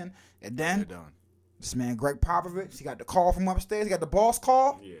tanking. And then this man, Greg Popovich, he got the call from upstairs. He got the boss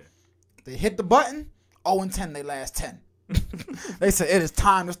call. Yeah. They hit the button. 0-10, they last 10. They said it is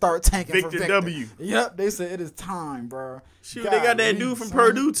time to start tanking for Victor W. Yep, they said it is time, bro. Shoot, they got that dude from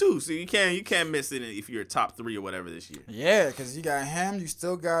Purdue too, so you can't miss it if you're top 3 or whatever this year. Yeah, because you got him. You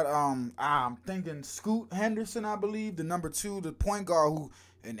still got I'm thinking Scoot Henderson, I believe, the number 2, the point guard who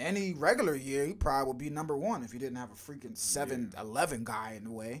in any regular year he probably would be number 1 if you didn't have a freaking 7'11" guy in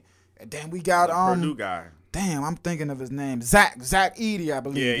the way. And then we got Purdue guy. Damn, I'm thinking of his name, Zach Edey, I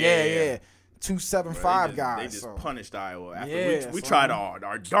believe. Yeah. 275 guys. They just punished Iowa. After we tried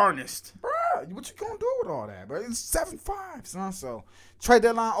our darnest. Bro, what you gonna do with all that, bro? It's 7-5, son. So trade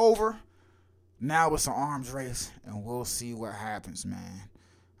deadline over. Now it's an arms race, and we'll see what happens,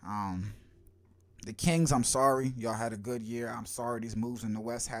 man. The Kings, I'm sorry. Y'all had a good year. I'm sorry these moves in the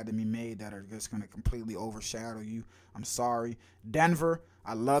West had to be made that are just gonna completely overshadow you. I'm sorry. Denver,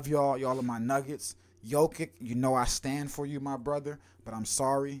 I love y'all. Y'all are my Nuggets. Jokic, you know I stand for you, my brother, but I'm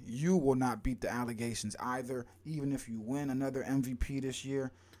sorry. You will not beat the allegations either, even if you win another MVP this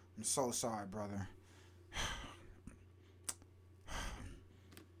year. I'm so sorry, brother.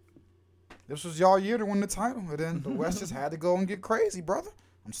 This was y'all year to win the title, and then the West just had to go and get crazy, brother.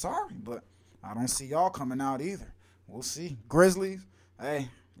 I'm sorry, but I don't see y'all coming out either. We'll see. Grizzlies, hey,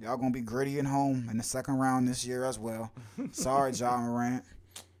 y'all going to be gritty at home in the second round this year as well. Sorry, Ja Morant.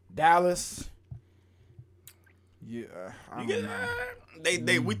 Dallas, yeah, I don't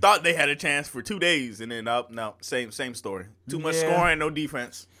know. We thought they had a chance for 2 days, and then no, same story. Too much scoring, no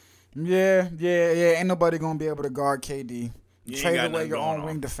defense. Yeah. Ain't nobody going to be able to guard KD. You Trade ain't got away nothing your going own on.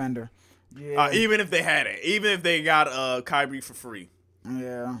 wing defender. Yeah, Even if they had it, even if they got Kyrie for free,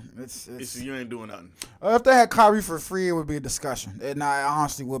 yeah, it's you ain't doing nothing. if they had Kyrie for free, it would be a discussion. It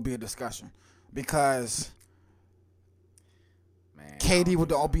honestly would be a discussion because Man, KD would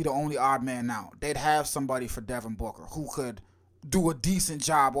be the only odd man out. They'd have somebody for Devin Booker who could do a decent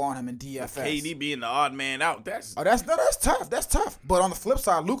job on him in DFS. KD being the odd man out. That's That's tough. That's tough. But on the flip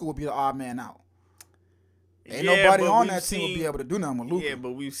side, Luka would be the odd man out. Ain't yeah, nobody but on we've that team would be able to do nothing with Luka. Yeah,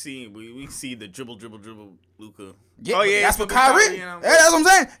 but we see the dribble Luka. Yeah, oh yeah, that's what with Kyrie. you know? Yeah, that's what I'm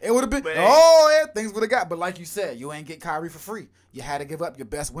saying. It would have been. But, Things would have got. But like you said, you ain't get Kyrie for free. You had to give up your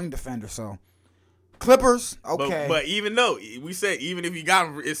best wing defender. So, Clippers, okay. But even though we said even if you got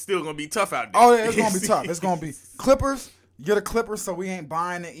him, it's still gonna be tough out there. Oh yeah, it's gonna be tough. It's gonna be Clippers. You're the Clippers, so we ain't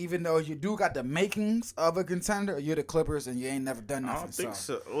buying it. Even though you do got the makings of a contender, you're the Clippers, and you ain't never done nothing. I don't think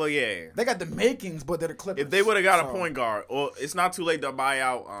so. Well, yeah. They got the makings, but they're the Clippers. If they would have got a point guard, or it's not too late to buy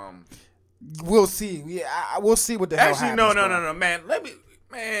out. We'll see. Yeah, we'll see what the hell happens. Actually, no, bro. man.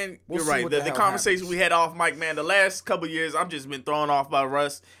 Man, We'll you're see right. what The hell conversation happens. we had off mic, man. The last couple years, I've just been thrown off by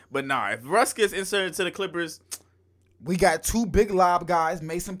Russ. But nah, if Russ gets inserted to the Clippers, We got two big lob guys,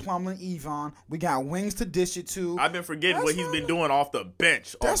 Mason Plumlee and Evon. We got wings to dish it to. I've been forgetting That's what he's been doing off the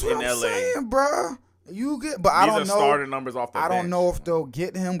bench That's in what I'm LA. saying, bro. You get, but I These don't are know. starter numbers off the bench. I don't know if they'll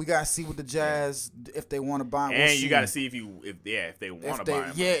get him. We gotta see what the Jazz if they want to buy him. And you got to see if they want to buy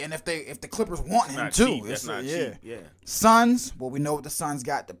him. Yeah, and if the Clippers want It's him not too. cheap. That's not cheap. Yeah. Suns. Well, we know what the Suns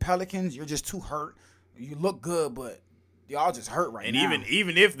got. The Pelicans. You're just too hurt. You look good, but y'all just hurt right And now.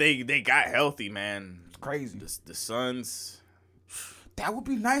 even if they got healthy, man, It's crazy. the Suns. That would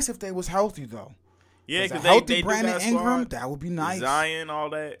be nice if they was healthy though. Yeah, A because healthy they do Brandon got Ingram. squad. That would be nice. Zion,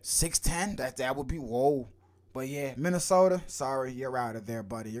 all that. 6'10", that would be whoa. But yeah, Minnesota, sorry, you're out of there,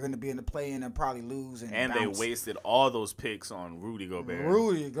 buddy. You're gonna be in the play-in and probably lose and And bounce. they wasted all those picks on Rudy Gobert.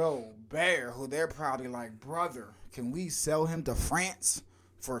 Rudy Gobert, who they're probably like, brother, can we sell him to France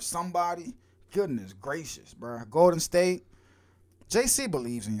for somebody? Goodness gracious, bro. Golden State, JC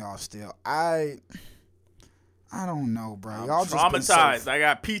believes in y'all still. I don't know, bro. I'm Y'all just been so- traumatized. I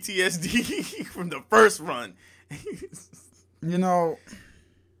got PTSD from the first run. you know.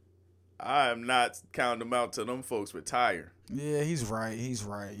 I am not counting them out till them folks retire. Yeah, he's right.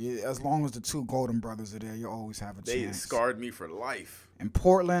 Yeah, as long as the two Golden brothers are there, you always have a They chance. scarred me for life. In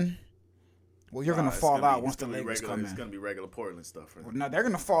Portland, well, you're gonna It's fall gonna out be- once it's the gonna be Lakers regular- come It's in. gonna be regular Portland stuff. Well, no, they're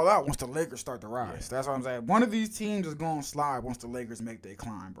gonna fall out once the Lakers start to rise. That's what I'm saying. One of these teams is gonna slide once the Lakers make their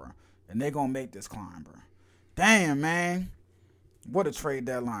climb, bro. And they're gonna make this climb, bro. Damn, man. What a trade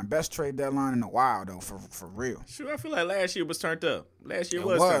deadline. Best trade deadline in a while, though, for real. Sure, I feel like last year was turned up. Last year It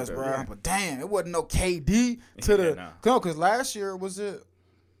was was, turned bro. up. Yeah. But damn, it wasn't no KD to the nah. no, because last year was it.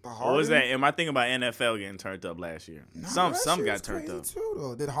 What was that? Am I thinking about NFL getting turned up last year? Nah, some last year got was turned crazy up. too,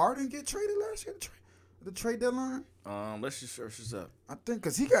 though. Did Harden get traded last year? The trade deadline? Let's just search this up. I think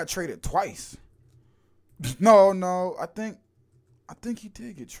because he got traded twice. No, I think he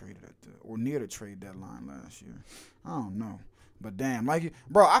did get traded or near the trade deadline last year. I don't know, but damn,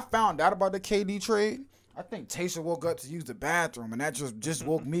 bro, I found out about the KD trade. I think Tayshia woke up to use the bathroom, and that just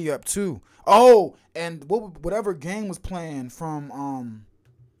woke me up too. Oh, and whatever game was playing from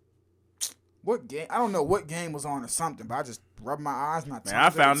what game? I don't know what game was on or something, but I just rubbed my eyes. Man, I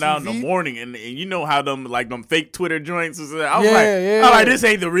found out in the morning, and you know how them fake Twitter joints was. I was Yeah. I'm like, this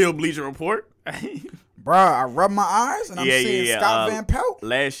ain't the real Bleacher Report. Bro, I rubbed my eyes, and I'm seeing Scott Van Pelt.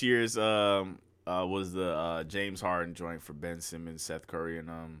 Last year's was the James Harden joint for Ben Simmons, Seth Curry, and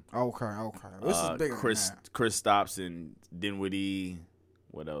Okay. This is bigger than that. Chris Stopson, Dinwiddie.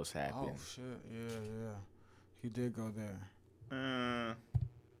 What else happened? Oh shit! Yeah. He did go there.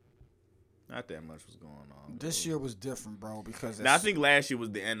 Not that much was going on. This year was different, bro, because Now, I think last year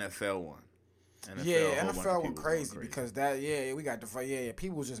was the NFL one. a whole bunch NFL of went people going crazy because we got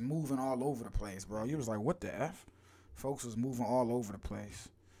people was just moving all over the place, bro. You was like, what the F? Folks was moving all over the place.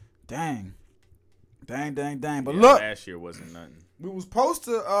 Dang. But Yeah, look, last year wasn't nothing. we was supposed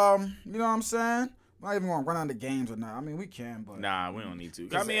to, you know what I'm saying? We're not even going to run out of games or not. I mean, we can, but Nah, we don't need to.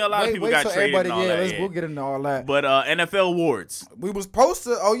 I mean, a lot of people got traded and all that. We'll get into all that. But NFL awards. We was supposed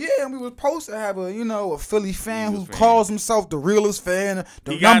to. Oh yeah, we was supposed to have a Philly fan who calls himself the realest fan,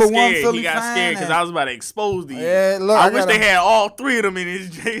 the number one Philly fan. He got scared because I was about to expose these. Yeah, look, I wish they had all three of them in his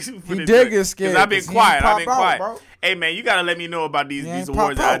Jason. He did get scared. Because I've been quiet. Bro. Hey man, you gotta let me know about these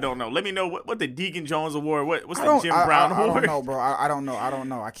awards that I don't know. Let me know what the Deacon Jones Award. What's the Jim Brown Award? I don't know, bro. I don't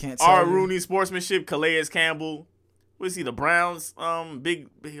know. I can't tell you. Rooney Sportsmanship, Calais Campbell. What is he? The Browns, big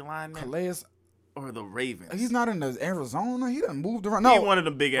lineman. Calais or the Ravens. He's not in the Arizona. He done moved around. No, he one of the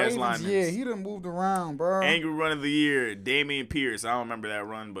big ass linemen. Yeah, he done moved around, bro. Angry Run of the Year, Damian Pierce. I don't remember that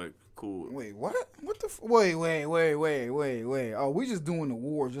run, but cool. Wait, what? What the? Wait. Oh, we just doing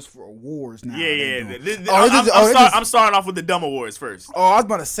awards just for awards now. Yeah. I'm starting off with the dumb awards first. Oh, I was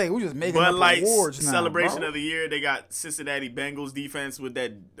about to say we just making up awards now. Celebration of the year. They got Cincinnati Bengals defense with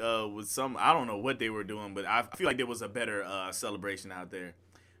that with some. I don't know what they were doing, but I feel like there was a better celebration out there.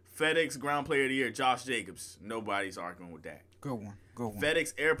 FedEx Ground Player of the Year, Josh Jacobs. Nobody's arguing with that. Good one.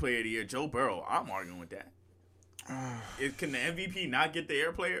 FedEx Air Player of the Year, Joe Burrow. I'm arguing with that. Can the MVP not get the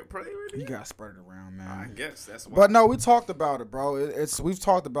Air Player? You got to spread it around, man. I guess that's why. But no, we talked about it, bro. We've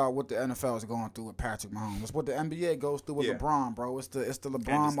talked about what the NFL is going through with Patrick Mahomes. It's what the NBA goes through with LeBron, bro. It's the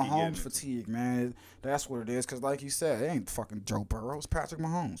LeBron Mahomes fatigue, man. That's what it is. Because like you said, it ain't fucking Joe Burrow. It's Patrick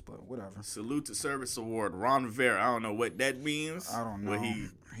Mahomes. But whatever. Salute to Service Award, Ron Rivera. I don't know what that means. I don't know.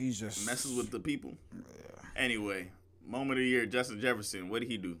 He just messes with the people. Yeah. Anyway, moment of the year, Justin Jefferson. What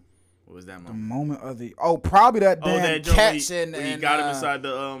did he do? What was that moment? The moment of the probably that damn catch and he got him inside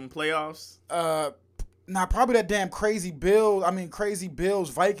the playoffs. Probably that damn crazy Bills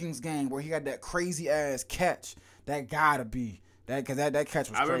Vikings game where he got that crazy ass catch. That gotta be that because that catch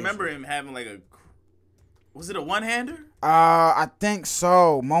was. I crazy. remember him having was it a one hander? I think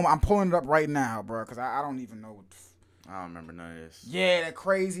so. I'm pulling it up right now, bro, because I don't even know. I don't remember none of this. Yeah, that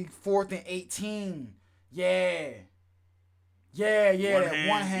crazy 4th and 18. Yeah. That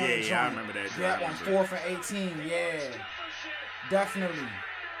one hand. Yeah, I remember that. That one, 4th and 18. Yeah, definitely.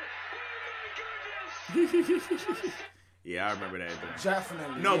 Yeah, I remember that.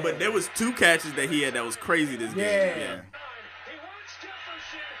 Definitely. No, but there was 2 catches that he had that was crazy this game.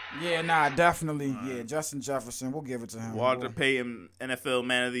 Yeah, definitely. Yeah, Justin Jefferson, we'll give it to him. Walter Payton, NFL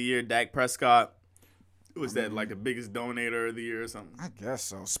Man of the Year, Dak Prescott. Was that like the biggest donator of the year or something? I guess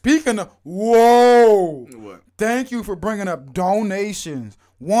so. Speaking of, whoa. What? Thank you for bringing up donations.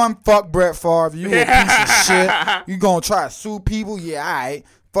 One, fuck Brett Favre. You a piece of shit. You gonna try to sue people? Yeah, all right.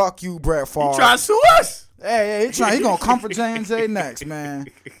 Fuck you, Brett Favre. You trying to sue us? Hey, he gonna come for J&J next, man.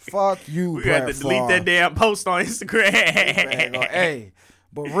 Fuck you, Brett Favre. We got to delete that damn post on Instagram. Hey,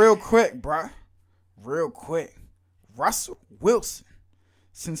 but real quick, bro. Russell Wilson.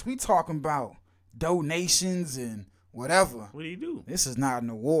 Since we talking about donations and whatever. What do you do? This is not an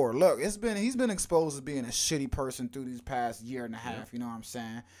award. Look, he's been exposed as being a shitty person through these past year and a half. Yeah. You know what I'm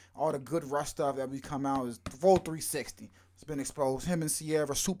saying? All the good Russ stuff that we come out is full 360. It's been exposed. Him and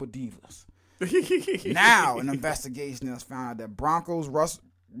Sierra super divas. Now an investigation has found out that Broncos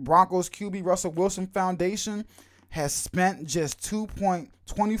QB Russell Wilson Foundation has spent just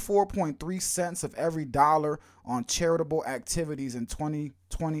 24.3 cents of every dollar on charitable activities in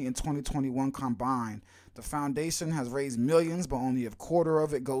 2020 and 2021 combined. The foundation has raised millions, but only a quarter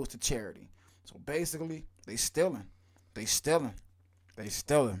of it goes to charity. So basically, they stealing.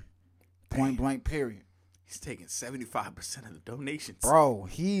 Point blank, period. He's taking 75% of the donations. Bro,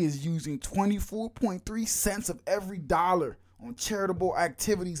 he is using 24.3 cents of every dollar on charitable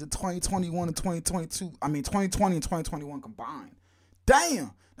activities in 2021 and 2022. I mean, 2020 and 2021 combined. Damn.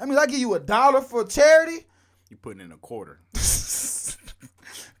 That means I give you $1 for charity? You putting in a quarter.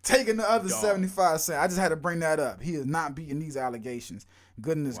 Taking the other 75 cents. I just had to bring that up. He is not beating these allegations.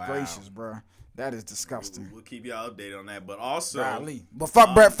 Goodness gracious, bro. That is disgusting. We'll keep y'all updated on that. But also... Golly. But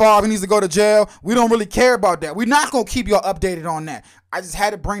fuck Brett Favre. He needs to go to jail. We don't really care about that. We're not going to keep y'all updated on that. I just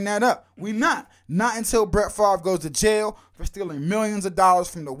had to bring that up. We not. Not until Brett Favre goes to jail for stealing millions of dollars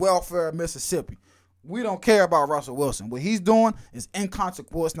from the welfare of Mississippi. We don't care about Russell Wilson. What he's doing is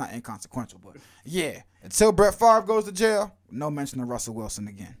inconsequential. Well, it's not inconsequential, but yeah. Until Brett Favre goes to jail, no mention of Russell Wilson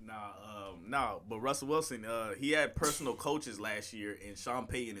again. No, but Russell Wilson, he had personal coaches last year, and Sean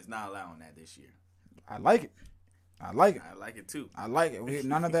Payton is not allowing that this year. I like it. I like it too. I like it.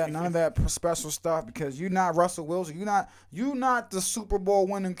 None of that special stuff because you're not Russell Wilson. You're not the Super Bowl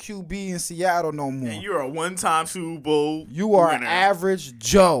winning QB in Seattle no more. And you're a one-time Super Bowl You are winner. Average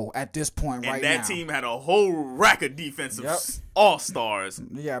Joe at this point and right now. And that team had a whole rack of defensive all-stars.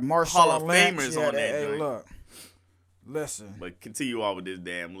 Yeah, Marshawn Hall of Lynch, Famers on that. Hey, Listen. But continue on with this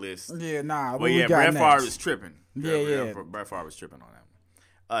damn list. Yeah, nah. Well, yeah, Brett next? Favre is tripping. Yeah. Brett Favre is tripping on that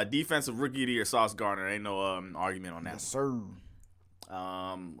one. Defensive Rookie of the Year, Sauce Gardner. Ain't no argument on that. Yes, sir.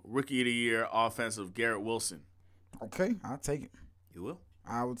 Rookie of the Year, Offensive, Garrett Wilson. Okay, I'll take it. You will?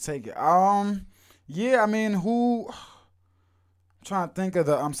 I would take it. Yeah, I mean, who? I'm trying to think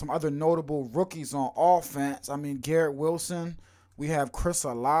of some other notable rookies on offense. I mean, Garrett Wilson. We have Chris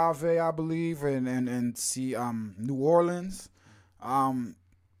Olave, I believe, and New Orleans. And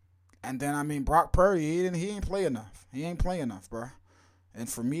then I mean Brock Purdy. He ain't play enough. He ain't play enough, bro. And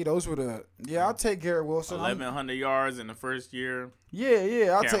for me, those were I'll take Garrett Wilson. 1,100 yards in the first year.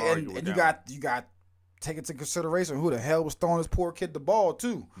 Yeah. I'll Can't take. argue with And you that got. Take into consideration who the hell was throwing this poor kid the ball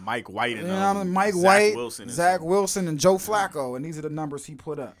too. Mike White and Mike Zach White, Wilson, Zach Wilson, and Joe Flacco, and these are the numbers he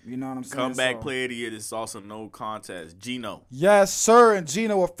put up. You know what I'm saying? Comeback Player of the Year. This is also no contest. Geno. Yes, sir. And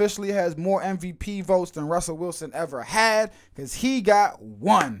Geno officially has more MVP votes than Russell Wilson ever had because he got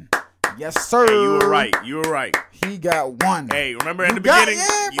one. Yes, sir. Hey, you were right. He got one. Hey, remember in the beginning,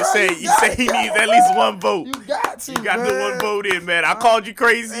 you said he needs at least one vote. You got the one vote in, man. I called you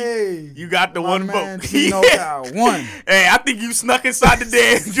crazy. Hey, you got the one vote. Geno got one. Hey, I think you snuck inside the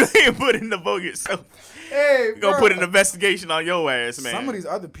damn joint and put in the vote yourself. Hey, You're going to put an investigation on your ass, man. Some of these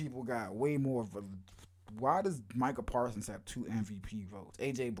other people got way more of a... Why does Micah Parsons have 2 MVP votes?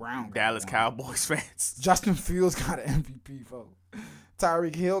 A.J. Brown got Dallas one. Cowboys fans. Justin Fields got an MVP vote.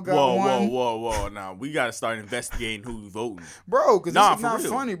 Tyreek Hill got one. Whoa. Now, we got to start investigating who's voting. Bro, because this is not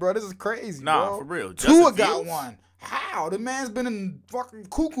real. funny, bro. This is crazy, bro. For real. Tua got one. How? The man's been in fucking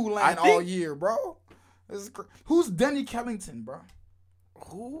cuckoo land all year, bro. This is who's Denny Kellington, bro?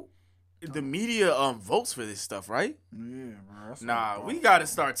 Who? The media votes for this stuff, right? Yeah, bro. Nah, we got to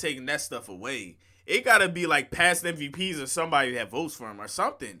start taking that stuff away. It got to be like past MVPs or somebody that votes for him or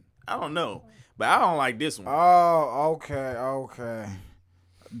something. I don't know. But I don't like this one. Oh, okay.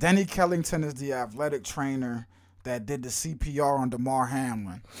 Denny Kellington is the athletic trainer that did the CPR on DeMar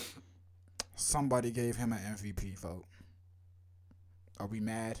Hamlin. Somebody gave him an MVP vote. Are we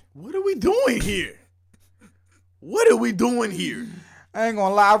mad? What are we doing here? I ain't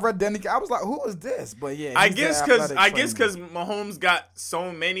gonna lie, I read Denny. I was like, who is this? But yeah, I guess because Mahomes got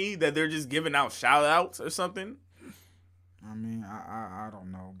so many that they're just giving out shout outs or something. I mean, I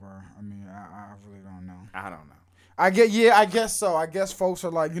don't know, bro. I mean, I really don't know. I don't know. I guess so. I guess folks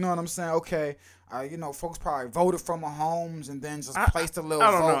are like, you know what I'm saying? Okay, folks probably voted for Mahomes and then just placed a little. I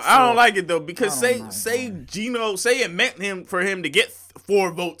don't know. I don't like it though because say Geno, say it meant for him to get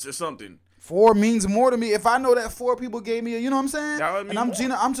 4 votes or something. 4 means more to me. If I know that 4 people gave me, you know what I'm saying? That would mean and I'm more.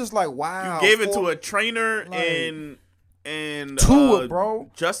 Geno, I'm just like, wow. You gave it to a trainer and Tua,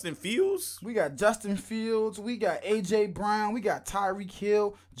 bro. Justin Fields. We got Justin Fields. We got A.J. Brown. We got Tyreek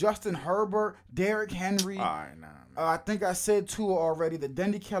Hill, Justin Herbert, Derrick Henry. All right, nah. I think I said 2 already. The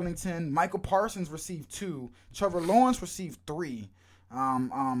Denny Kellington, Michael Parsons received 2. Trevor Lawrence received 3.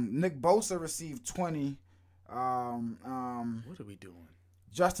 Nick Bosa received 20. What are we doing?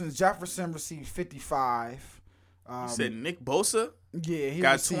 Justin Jefferson received 55. You said Nick Bosa? Yeah, he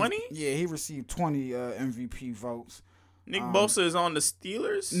got received 20? Yeah, he received 20 MVP votes. Nick Bosa is on the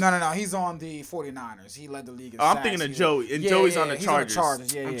Steelers? No. He's on the 49ers. He led the league in I'm sacks. thinking of Joey. And Joey's on the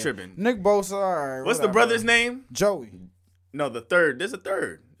Chargers. Yeah, I'm tripping. Nick Bosa, all right. What's the brother's name? Joey. No, the third. There's a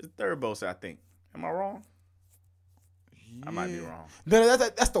third. There's a third Bosa, I think. Am I wrong? Yeah. I might be wrong.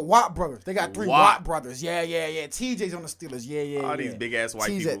 That's the Watt brothers. They got 3 Watt brothers. Yeah. TJ's on the Steelers. Yeah. All these big ass white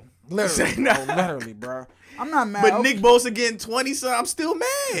people. Literally, bro. I'm not mad. But Nick Bosa getting 20, so I'm still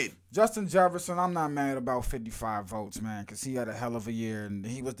mad. Justin Jefferson, I'm not mad about 55 votes, man, because he had a hell of a year, and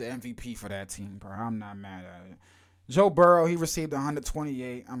he was the MVP for that team, bro. I'm not mad at it. Joe Burrow, he received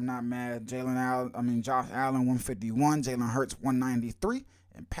 128. I'm not mad. Josh Allen, 151. Jalen Hurts, 193.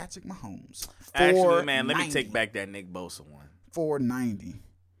 And Patrick Mahomes, 490. Actually, man, let me take back that Nick Bosa one. 490.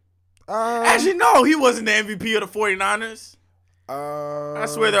 Actually, no, he wasn't the MVP of the 49ers. I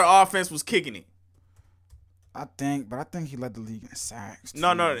swear their offense was kicking it. I think he led the league in sacks.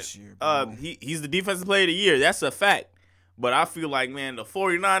 No. This year, bro. He's the defensive player of the year. That's a fact. But I feel like, man, the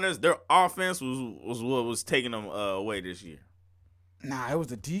 49ers, their offense was what was taking them away this year. Nah, it was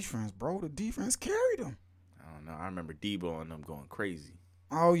the defense, bro. The defense carried them. I don't know. I remember Debo and them going crazy.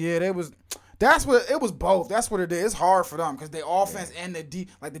 Oh yeah, it was both. That's what it is. It's hard for them because the offense and the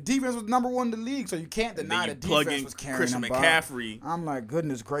defense was number 1 in the league, so you can't deny the defense was carrying Christian them. McCaffrey. I'm like,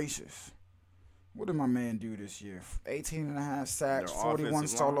 goodness gracious. What did my man do this year? 18.5 sacks, 41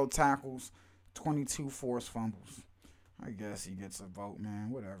 solo tackles, 22 forced fumbles. I guess he gets a vote, man.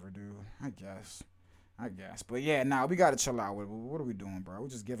 Whatever, dude. I guess. I guess. But yeah, we gotta chill out. What are we doing, bro? We're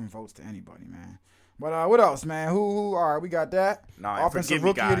just giving votes to anybody, man. But what else, man? Who all right, we got that. Nah, Offensive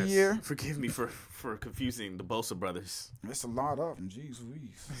Rookie of the Year. Forgive me for confusing the Bosa brothers. It's a lot of them. Jeez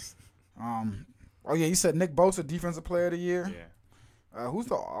Louise. Oh yeah, you said Nick Bosa, Defensive Player of the Year. Yeah. Who's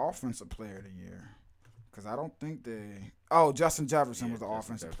the Offensive Player of the Year? Because I don't think they. Oh, Justin Jefferson was the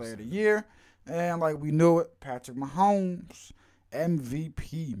Offensive Player of the Year, and like we knew it, Patrick Mahomes,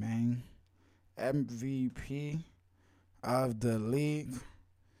 MVP, man, MVP of the league.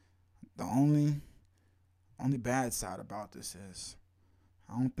 The only bad side about this is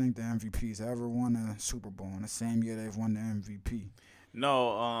I don't think the MVP's ever won a Super Bowl in the same year they've won the MVP.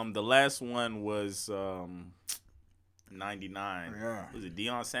 No, the last one was 99. Yeah. Was it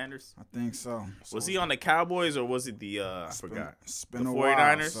Deion Sanders? I think so. Was he on the Cowboys or was it the I forgot. It's been the a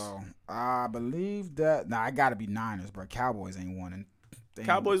 49ers? while, so I believe that. Nah, I gotta be Niners, bro. Cowboys ain't won.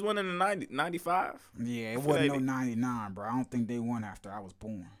 Cowboys won in the 95? Yeah, it wasn't no 99, bro. I don't think they won after I was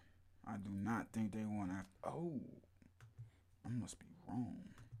born. I do not think they won after. Oh, I must be wrong.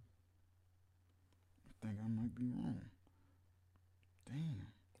 I think I might be wrong. Damn.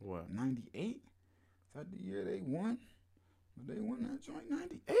 What? 98? Is that the year they won? Did they win that joint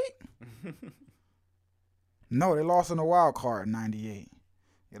 98? No, they lost in the wild card in 98.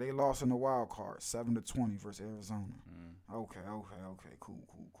 Yeah, they lost in the wild card 7-20 versus Arizona. Okay, cool.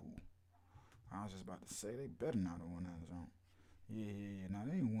 I was just about to say they better not have won that joint. Yeah. Nah,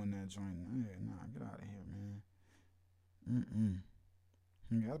 they ain't won that joint. Yeah, nah, get out of here, man.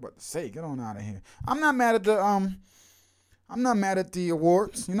 Yeah, I was about to say, get on out of here. I'm not mad at the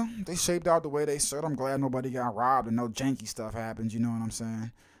awards. You know, they shaped out the way they should. I'm glad nobody got robbed and no janky stuff happened. You know what I'm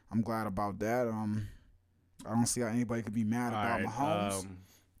saying? I'm glad about that. I don't see how anybody could be mad about Mahomes.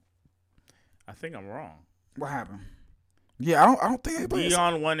 I think I'm wrong. What happened? Yeah, I don't think anybody.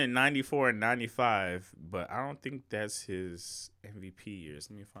 Deion won in 94 and 95, but I don't think that's his MVP years.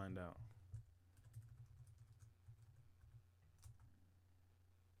 Let me find out.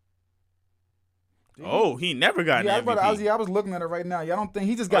 Oh, he never got an MVP. I was looking at it right now. Yeah, I don't think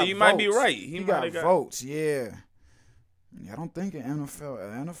he just got. You votes. might be right. He got votes. Yeah, I don't think an NFL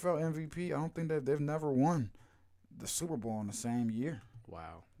MVP. I don't think that they've never won the Super Bowl in the same year.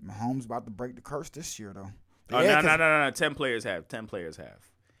 Wow. Mahomes about to break the curse this year though. Oh, no. 10 players have.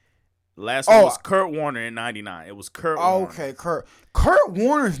 Last one was Kurt Warner in 99. It was Kurt Warner. Okay, Kurt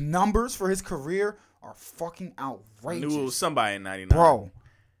Warner's numbers for his career are fucking outrageous. I knew it was somebody in 99. Bro,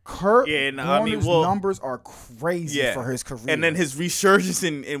 Warner's numbers are crazy for his career. And then his resurgence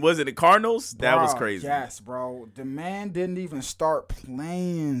in was it the Cardinals? That was crazy. Yes, bro. The man didn't even start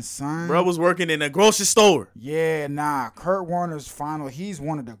playing, son. Bro was working in a grocery store. Yeah, Kurt Warner's he's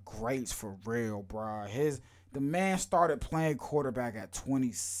one of the greats for real, bro. The man started playing quarterback at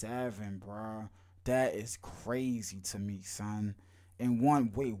 27, bro. That is crazy to me, son. What?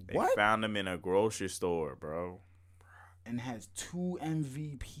 They found him in a grocery store, bro. And has 2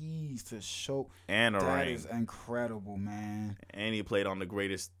 MVPs to show. And a ring. That is incredible, man. And he played on the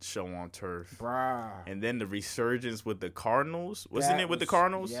greatest show on turf. Bruh. And then the resurgence with the Cardinals. Wasn't it with the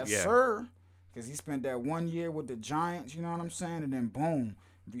Cardinals? Yes, sir. Because he spent that 1 year with the Giants, you know what I'm saying? And then, boom,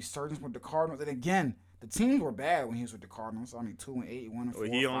 resurgence with the Cardinals. And again, the teams were bad when he was with the Cardinals. 2-8,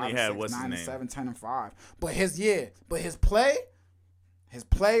 1-4, he only had 9-7, 10-5. But his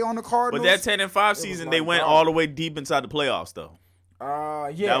play on the Cardinals. But that 10-5 season, they went all the way deep inside the playoffs, though.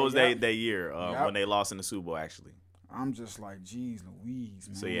 Yeah. That was that year when they lost in the Super Bowl, actually. I'm just like, geez Louise,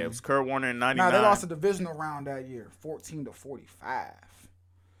 man. So, yeah, it was Kurt Warner in 99. They lost the divisional round that year, 14-45.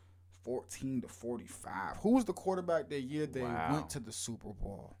 14-45. Who was the quarterback that year they went to the Super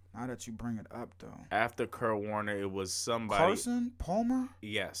Bowl? Now that you bring it up, though. After Kurt Warner, it was somebody. Carson Palmer?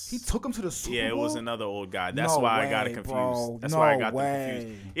 Yes. He took him to the Super Bowl? Yeah, it was another old guy. That's why I got it confused. Bro. That's why I got them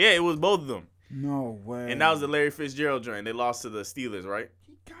confused. Yeah, it was both of them. No way. And that was the Larry Fitzgerald joint. They lost to the Steelers, right?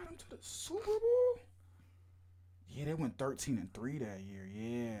 He got him to the Super Bowl? Yeah, they went 13-3 that year.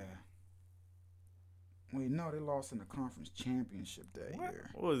 Yeah. Wait, no, they lost in the conference championship that year.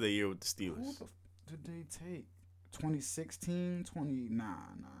 What was the year with the Steelers? Who did they take? 2016,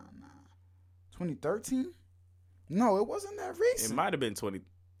 2013? No, it wasn't that recent. It might have been 20.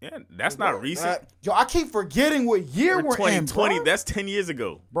 Yeah, that's not recent. Yo, I keep forgetting what year we're in, 2020. Bro. That's 10 years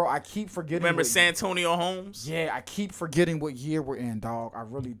ago. Bro, I keep forgetting. Remember Santonio Holmes? Yeah, I keep forgetting what year we're in, dog. I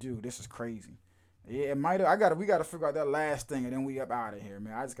really do. This is crazy. Yeah, it might have. We gotta figure out that last thing, and then we up out of here,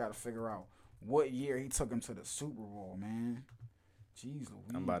 man. I just gotta figure out what year he took him to the Super Bowl, man. Jeez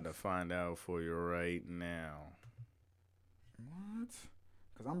Louise. I'm about to find out for you right now. What?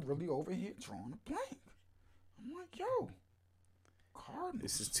 Because I'm really over here drawing a blank. I'm like, yo, Cardinals.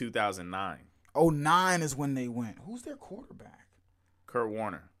 This is 2009. 09 is when they went. Who's their quarterback? Kurt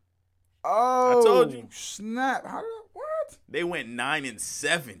Warner. Oh, I told you. Snap. What? They went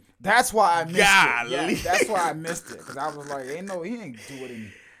 9-7. That's why I missed Golly. it. Yeah, that's why I missed it. Because I was like, he ain't do it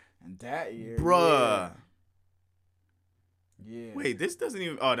in that year. Bruh. Yeah. Wait, this doesn't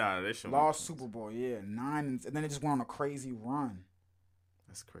even. Oh, no, this should. Lost Super Bowl, yeah. 9, and then they just went on a crazy run.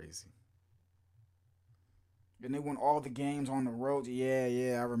 That's crazy. And they won all the games on the road.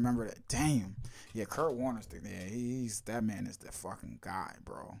 Yeah, I remember that. Damn. Yeah, Kurt Warner's that man is the fucking guy,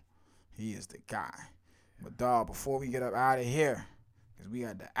 bro. He is the guy. But dog, before we get up out of here, because we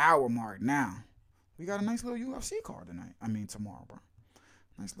got the hour mark now, we got a nice little UFC card tomorrow, bro.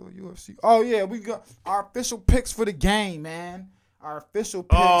 Nice little UFC. Oh yeah, we got our official picks for the game, man. Our official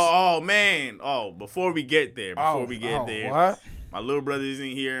picks. Oh man. Oh, before we get there, what? My little brother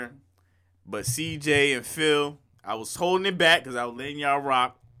isn't here, but CJ and Phil, I was holding it back because I was letting y'all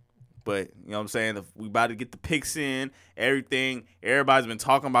rock. But, you know what I'm saying? We about to get the picks in, everything. Everybody's been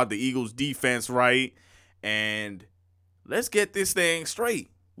talking about the Eagles' defense, right? And let's get this thing straight.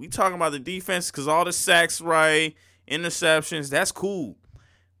 We talking about the defense because all the sacks, right? Interceptions, that's cool.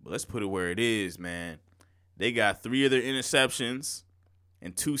 But let's put it where it is, man. They got 3 of their interceptions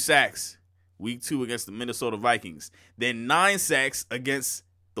and 2 sacks week 2 against the Minnesota Vikings. Then 9 sacks against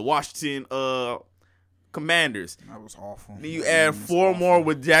the Washington Commanders. That was awful. Then you add 4 more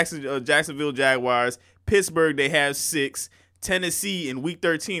with Jacksonville Jaguars. Pittsburgh, they have 6. Tennessee in week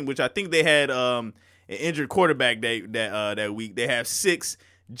 13, which I think they had an injured quarterback that week. They have 6.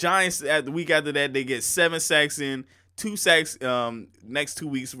 Giants at the week after that, they get 7 sacks in. 2 sacks next 2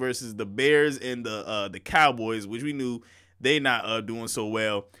 weeks versus the Bears and the Cowboys, which we knew they not doing so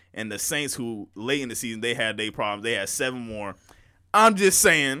well. And the Saints, who late in the season they had their problems. They had 7 more. I'm just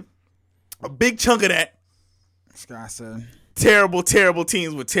saying, a big chunk of that. This guy said terrible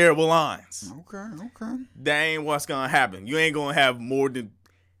teams with terrible lines. Okay. That ain't what's gonna happen. You ain't gonna have more than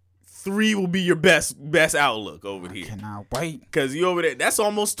 3 will be your best outlook over here. Cannot wait. Cause you over there, that's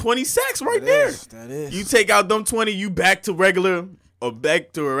almost 20 sacks right there. That is. You take out them 20, you back to a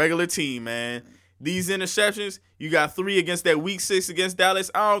regular team, man. These interceptions, you got 3 against that week 6 against Dallas.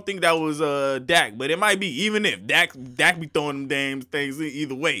 I don't think that was Dak, but it might be. Even if Dak be throwing them damn things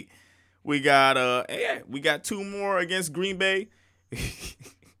either way. We got 2 more against Green Bay.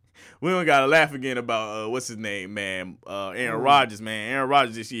 We don't gotta laugh again about what's his name, man. Aaron Rodgers, man. Aaron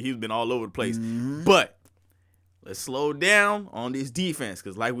Rodgers this year, he's been all over the place. Mm-hmm. But let's slow down on this defense,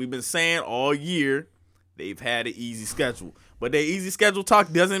 because like we've been saying all year, they've had an easy schedule. But their easy schedule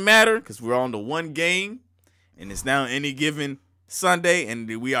talk doesn't matter, because we're on the 1 game, and it's now any given Sunday, and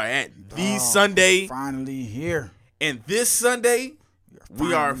we are at the Sunday. Finally here. And this Sunday,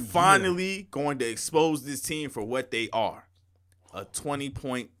 we are finally going to expose this team for what they are. A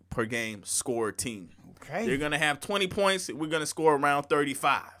 20-point per game score team. Okay. They're going to have 20 points. We're going to score around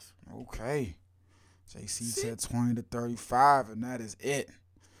 35. Okay. JC said 20 to 35, and that is it.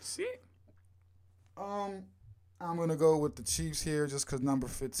 See? I'm going to go with the Chiefs here just because number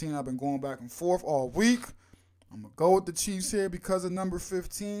 15. I've been going back and forth all week. I'm going to go with the Chiefs here because of number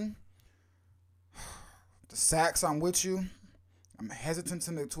 15. The sacks, I'm with you. I'm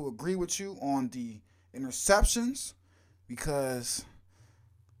hesitant to agree with you on the interceptions because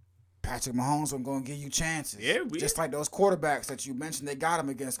Patrick Mahomes is going to give you chances. Yeah, just like those quarterbacks that you mentioned, they got him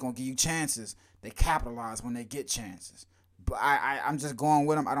against, going to give you chances. They capitalize when they get chances. But I'm just going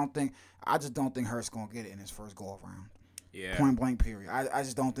with him. I just don't think Hurts going to get it in his first go around. Yeah. Point blank period. I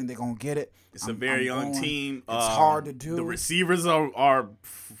just don't think they're going to get it. It's a very young team. It's hard to do. The receivers are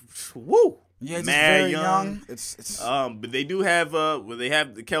woo. Yeah, just mad very young. It's but they do have they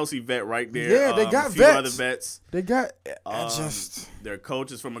have the Kelsey vet right there. Yeah, they got a few vets. other vets. They got their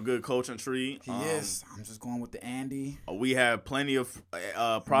coach is from a good coaching tree. He is. I'm just going with the Andy. We have plenty of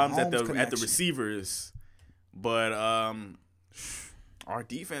problems at the connection. receivers, but our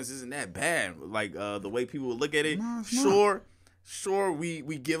defense isn't that bad. Like the way people look at it. No, it's sure,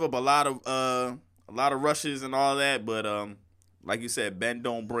 we give up a lot of rushes and all that, but like you said, bend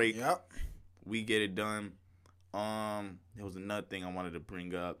don't break. Yep. We get it done. There was another thing I wanted to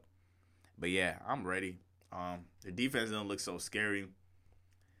bring up. But yeah, I'm ready. The defense doesn't look so scary.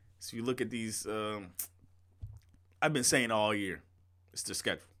 So you look at these I've been saying all year, it's the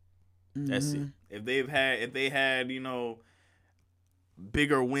schedule. Mm-hmm. That's it. If they had,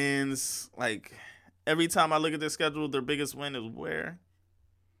 bigger wins, like every time I look at their schedule, their biggest win is where?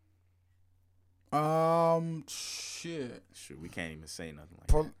 Shit. We can't even say nothing like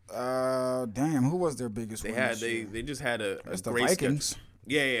that. Damn, who was their biggest win? They just had a It's the great Vikings. schedule.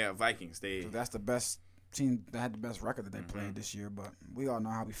 Yeah, Vikings. That's the best team that had the best record that they played this year, but we all know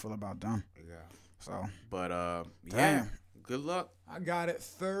how we feel about them. Yeah. So, But yeah, damn. good luck. I got it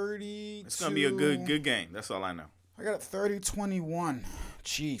 30. It's gonna be a good game. That's all I know. I got it 30-21.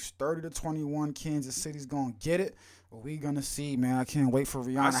 Chiefs 30-21. Kansas City's gonna get it. But we gonna see, man. I can't wait for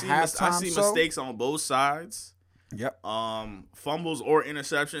Rihanna halftime. I see mistakes on both sides. Yep. Fumbles or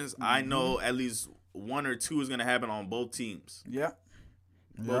interceptions. I know at least one or two is gonna happen on both teams. Yep.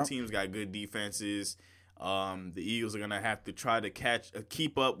 Both teams got good defenses. The Eagles are gonna have to try to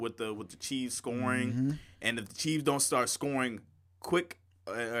keep up with the Chiefs scoring, and if the Chiefs don't start scoring quick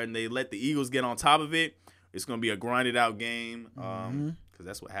and they let the Eagles get on top of it, it's gonna be a grinded out game. Because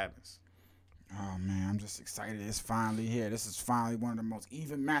that's what happens. Oh man, I'm just excited. It's finally here. This is finally one of the most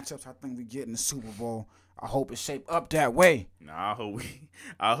even matchups I think we get in the Super Bowl. I hope it's shaped up that way. Nah,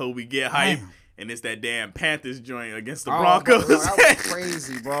 I hope we get hype. Damn. And it's that damn Panthers joint against the Oh, Broncos. bro, that was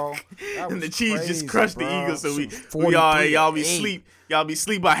crazy, bro. And the Chiefs just crushed the Eagles, so we 43-8. y'all be sleep. Y'all be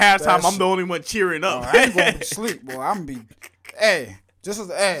sleep by halftime. I'm the only one cheering up. I ain't gonna sleep, boy. I'm gonna be, I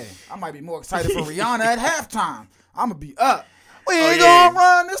might be more excited for Rihanna at halftime. I'm gonna be up. We ain't gonna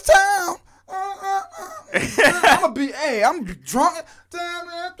run this town. I'm gonna be drunk.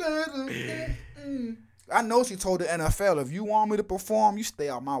 I know she told the NFL, if you want me to perform, you stay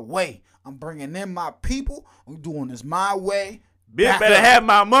out my way. I'm bringing in my people. We doing this my way. Bitch better have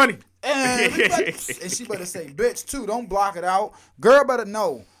my money. And she better say bitch too. Don't block it out. Girl better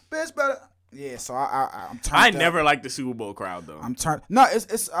know. Bitch better. Yeah, so I'm turned. I never liked the Super Bowl crowd though. I'm turned. No,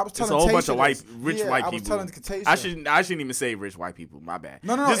 it's. I was telling. It's a whole Taysha bunch of rich white I people. was telling Taysha. I shouldn't even say rich white people. My bad.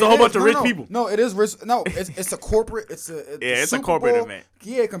 No. Just a whole bunch of rich people. No, it is rich. No, it's a corporate. It's a Super corporate Bowl, event.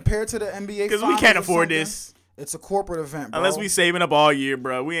 Yeah, compared to the NBA. Because we can't afford this. It's a corporate event, bro. Unless we saving up all year,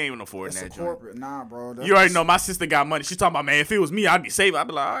 bro. We ain't even affording that. It's a corporate. Nah, bro. You already know my sister got money. She's talking about, man, if it was me, I'd be saving. I'd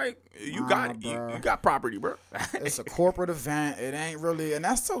be like, all right, you got it. You got property, bro. It's a corporate event. It ain't really, and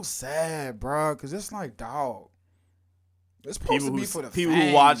that's so sad, bro. Because it's like, dog. It's supposed to be for the people fans,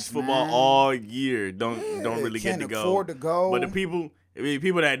 who watch football man. all year don't really get to go. Can't afford to go. But the people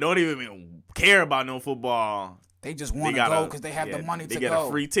that don't even care about no football, they just want to go because they have the money to go. They get a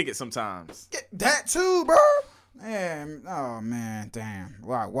free ticket sometimes. That too, bro. Man, oh man, damn.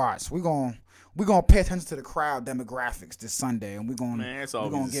 Watch. We gonna pay attention to the crowd demographics this Sunday, and we gonna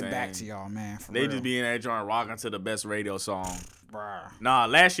get back to y'all, man. They just be in that joint rocking to the best radio song. Bruh. Nah,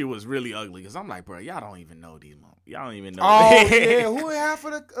 last year was really ugly because I'm like, bro, y'all don't even know these. Y'all don't even know. Oh yeah, who had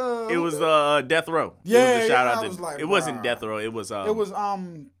for the? It was Death Row. Yeah, it was a shout out I was like, it wasn't Death Row. It was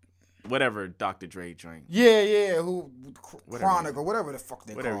whatever Dr. Dre drink. Yeah, who Chronic or whatever the fuck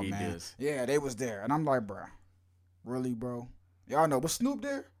they call, man. Does. Yeah, they was there, and I'm like, bruh, really, bro? Y'all know, was Snoop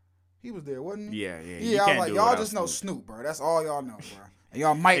there? He was there, wasn't he? Yeah. Yeah, I was like, y'all just know Snoop, bro. That's all y'all know, bro. And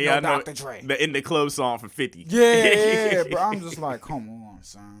y'all might know Dr. Dre. The In the Club song from 50. Yeah, bro. I'm just like, come on,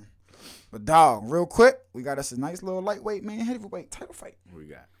 son. But dog, real quick, we got us a nice little lightweight, man, heavyweight title fight. What we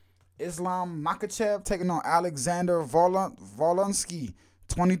got? Islam Makhachev taking on Alexander Volkanovski.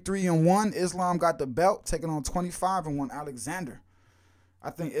 23-1. Islam got the belt, taking on 25-1 Alexander. I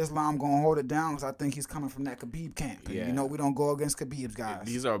think Islam gonna hold it down because I think he's coming from that Khabib camp. And you know we don't go against Khabib's guys.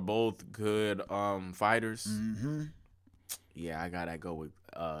 These are both good fighters. Mm-hmm. Yeah, I gotta go with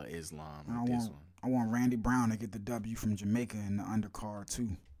Islam And with this one. I want Randy Brown to get the W from Jamaica in the undercard too.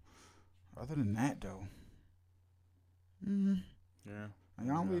 Other than that, though, Yeah. I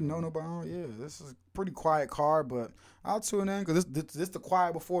don't really know nobody. Yeah, this is a pretty quiet card, but I'll tune in because this the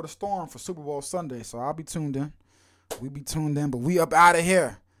quiet before the storm for Super Bowl Sunday. So I'll be tuned in. We be tuned in, but we up out of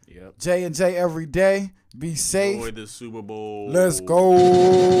here. Yep. J&J every day. Be safe. Enjoy the Super Bowl. Let's go.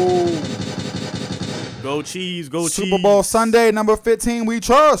 Go Chiefs. Go Chiefs. Super Bowl Sunday, number 15. We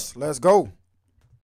trust. Let's go.